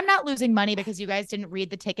no. I'm not losing money because you guys didn't read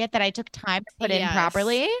the ticket that I took time to put in Yes.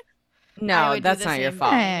 properly. I No, would do that's the not your same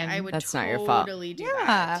fault. thing. I would That's not your fault. totally do Yeah.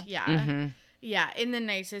 that. Yeah. Mhm. Yeah, in the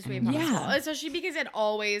nicest way possible. Yeah. Especially because it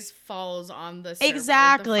always falls on the server,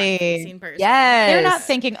 Exactly. the front-facing person. Yes. They're not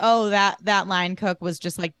thinking, oh, that line cook was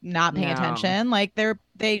just like not paying No. attention. Like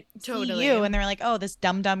they Totally. see you and they're like, oh, this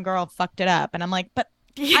dumb girl fucked it up. And I'm like, but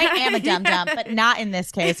Yeah. I am a dumb, but not in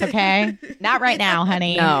this case, okay? Not right now,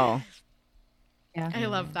 honey. No. I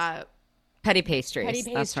love that. Petty pastries.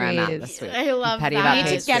 Petty That's where I'm at pastries. this week. I love Petty that. about You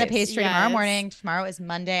need to get a pastries. pastry tomorrow Yes. morning. Tomorrow is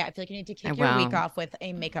Monday. I feel like you need to kick I your will. week off with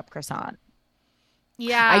a makeup croissant.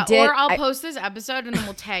 Yeah, I did- or I'll post this episode and then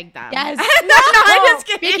we'll tag them. Yes. no, I'm just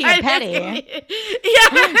kidding. Speaking of I'm just petty. kidding.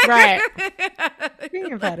 Yeah. Right.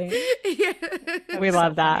 Speaking of petty. Yeah. We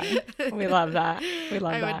love that. We love that. We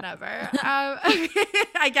love I that. would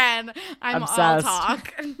never. Again, I'm Obsessed. all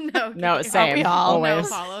talk. No, No, kidding. same. we all? No Always.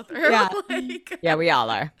 follow through. Yeah. Like, Yeah, we all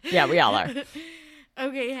are. Yeah, we all are.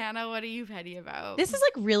 Okay, Hannah, what are you petty about? This is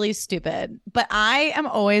like really stupid, but I am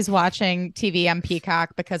always watching TV on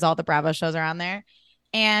Peacock because all the Bravo shows are on there.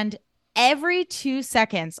 And every 2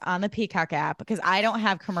 seconds on the Peacock app, because I don't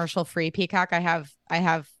have commercial free Peacock, I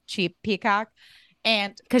have cheap Peacock.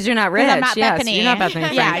 And because you're not rich. I'm not yes, Bethany. you're not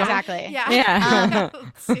Bethany. Yeah, Frankel. exactly. Yeah.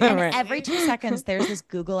 And Right. every 2 seconds, there's this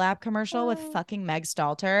Google app commercial with fucking Meg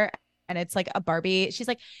Stalter. And it's like a Barbie. She's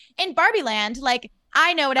like, in Barbie land, like,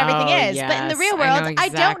 I know what everything is. But in the yes, real I world, know I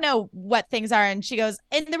don't know what things are. And she goes,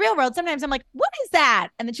 in the real world, sometimes I'm like, what is that?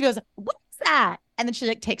 And then she goes, what is that? And then she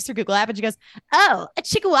like takes her Google app and she goes, oh, a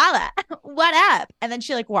chihuahua. What up? And then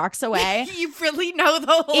she like walks away. You really know the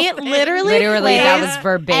whole It thing. literally that plays was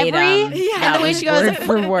verbatim. and the way she goes, word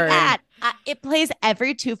for word. it plays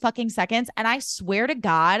every 2 fucking seconds. And I swear to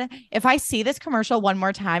God, if I see this commercial one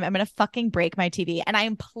more time, I'm going to fucking break my TV. And I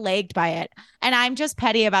am plagued by it. And I'm just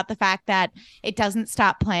petty about the fact that it doesn't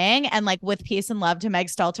stop playing. And like with peace and love to Meg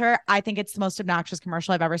Stalter, I think it's the most obnoxious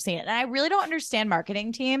commercial I've ever seen. And I really don't understand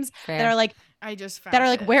marketing teams that are like,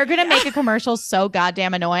 we're going to make a commercial so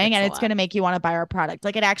goddamn annoying and it's going to make you want to buy our product.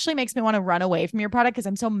 Like it actually makes me want to run away from your product because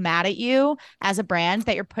I'm so mad at you as a brand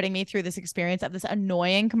that you're putting me through this experience of this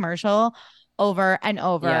annoying commercial over and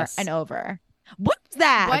over and over. What's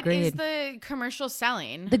that? What is the commercial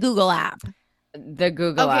selling? The Google app. The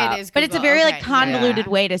Google app. It is Google. But it's a very like convoluted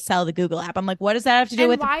way to sell the Google app. I'm like, what does that have to do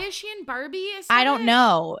with? Why is she in Barbie? I don't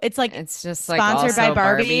know. It's like it's just like sponsored by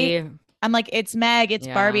Barbie. I'm like, it's Meg, it's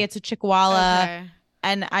Barbie, it's a chihuahua. Okay.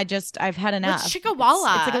 And I've had enough. What's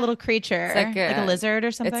chihuahua? It's like a little creature, like a lizard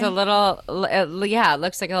or something. It's a little, it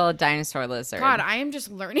looks like a little dinosaur lizard. God, I am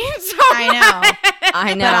just learning so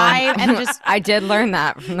I know. But I did learn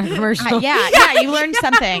that from the commercial. Yeah, you learned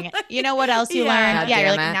something. You know what else you learned? God You're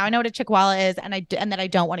like, damn it. now I know what a chihuahua is, and that I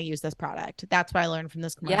don't want to use this product. That's what I learned from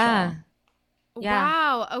this commercial. Yeah.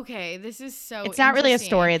 Wow. Okay, this is so. It's not really a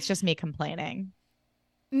story. It's just me complaining.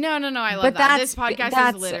 No. I love that. This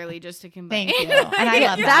podcast is literally just to complain. Thank you. And I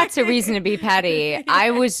love that. That's a reason to be petty.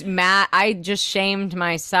 I was mad. I just shamed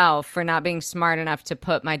myself for not being smart enough to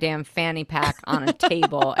put my damn fanny pack on a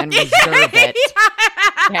table and reserve it.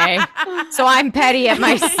 Okay. So I'm petty at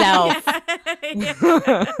myself.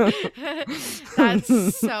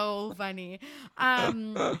 That's so funny.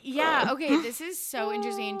 Yeah. Okay. This is so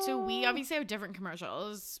interesting. So we obviously have different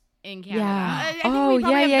commercials in Canada. Yeah. I think we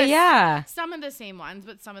probably have yeah. some of the same ones,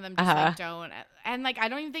 but some of them just like don't. And like I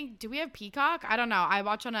don't even think, do we have Peacock? I don't know. I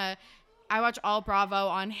watch all Bravo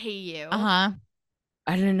on Hey You. Uh-huh.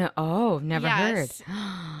 I don't know. Oh, never heard. So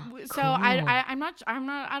Cool.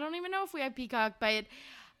 I don't even know if we have Peacock, but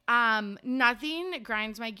nothing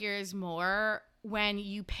grinds my gears more when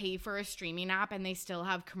you pay for a streaming app and they still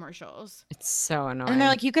have commercials. It's so annoying. And they're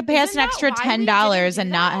like, you could pay us an extra $10 and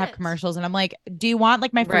not have commercials. And I'm like, do you want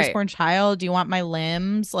like my firstborn child? Do you want my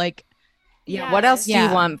limbs? Like, what else do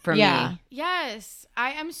you want from me? Yes.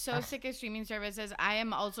 I am so sick of streaming services. I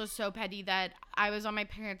am also so petty that I was on my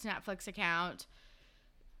parents' Netflix account.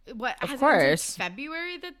 What has it been since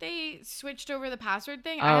February that they switched over the password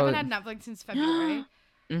thing? I haven't had Netflix since February.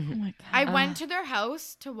 Oh my God. I went to their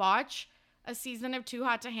house to watch a season of Too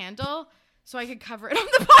Hot to Handle so I could cover it on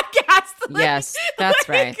the podcast. Yes, that's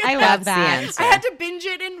right. I love that. The answer. I had to binge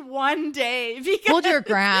it in one day. Hold your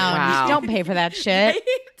ground. Wow. Don't pay for that shit.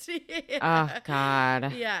 Oh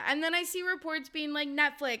God. Yeah, and then I see reports being like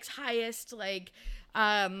Netflix highest like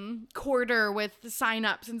quarter with the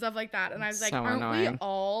signups and stuff like that, and I was like, aren't we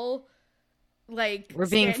all like we're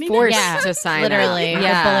being forced to sign literally. up?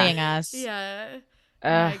 They're bullying us. Yeah. Oh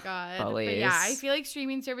my God. Bullies. But yeah, I feel like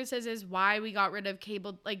streaming services is why we got rid of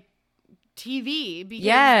cable like TV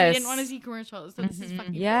because we didn't want to see commercials. So this is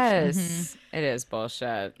fucking bullshit. It is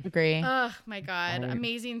bullshit. Agree. Oh my God.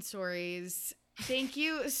 Amazing stories. Thank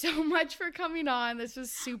you so much for coming on. This was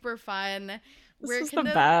super fun. This is the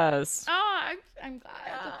best. Oh, I'm glad.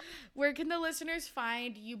 Yeah. Where can the listeners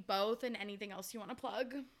find you both and anything else you want to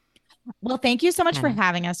plug? Well, thank you so much for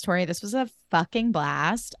having us, Tori. This was a fucking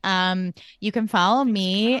blast. You can follow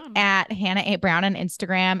me at Hannah A. Brown on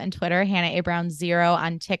Instagram and Twitter, Hannah A. Brown 0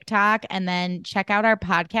 on TikTok. And then check out our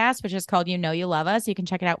podcast, which is called You Know You Love Us. You can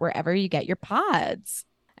check it out wherever you get your pods.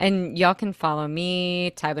 And y'all can follow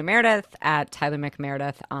me, Tyler Meredith, at Tyler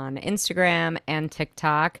McMeredith on Instagram and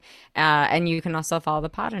TikTok. And you can also follow the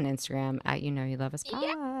pod on Instagram at You Know You Love Us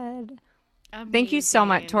Pod. Amazing. Thank you so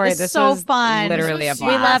much, Tori. This so was fun. Literally a This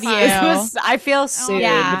blast. was We love you. I feel soothed.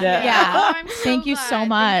 Yeah. Oh, I'm so Thank you glad. so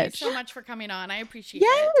much. Thank you so much for coming on. I appreciate it.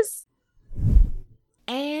 Yes.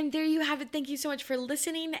 And there you have it. Thank you so much for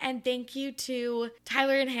listening. And thank you to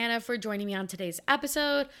Tyler and Hannah for joining me on today's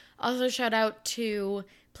episode. Also, shout out to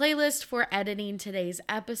Playlist for editing today's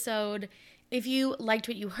episode. If you liked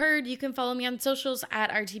what you heard, you can follow me on socials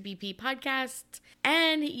at RTBP Podcast,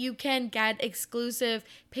 and you can get exclusive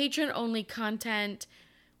patron-only content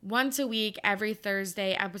once a week, every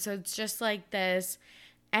Thursday, episodes just like this,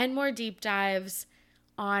 and more deep dives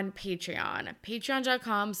on Patreon,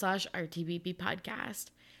 patreon.com/RTBP Podcast.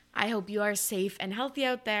 I hope you are safe and healthy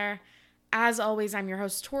out there. As always, I'm your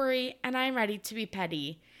host, Tori, and I'm ready to be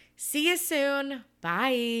petty. See you soon.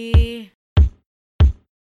 Bye.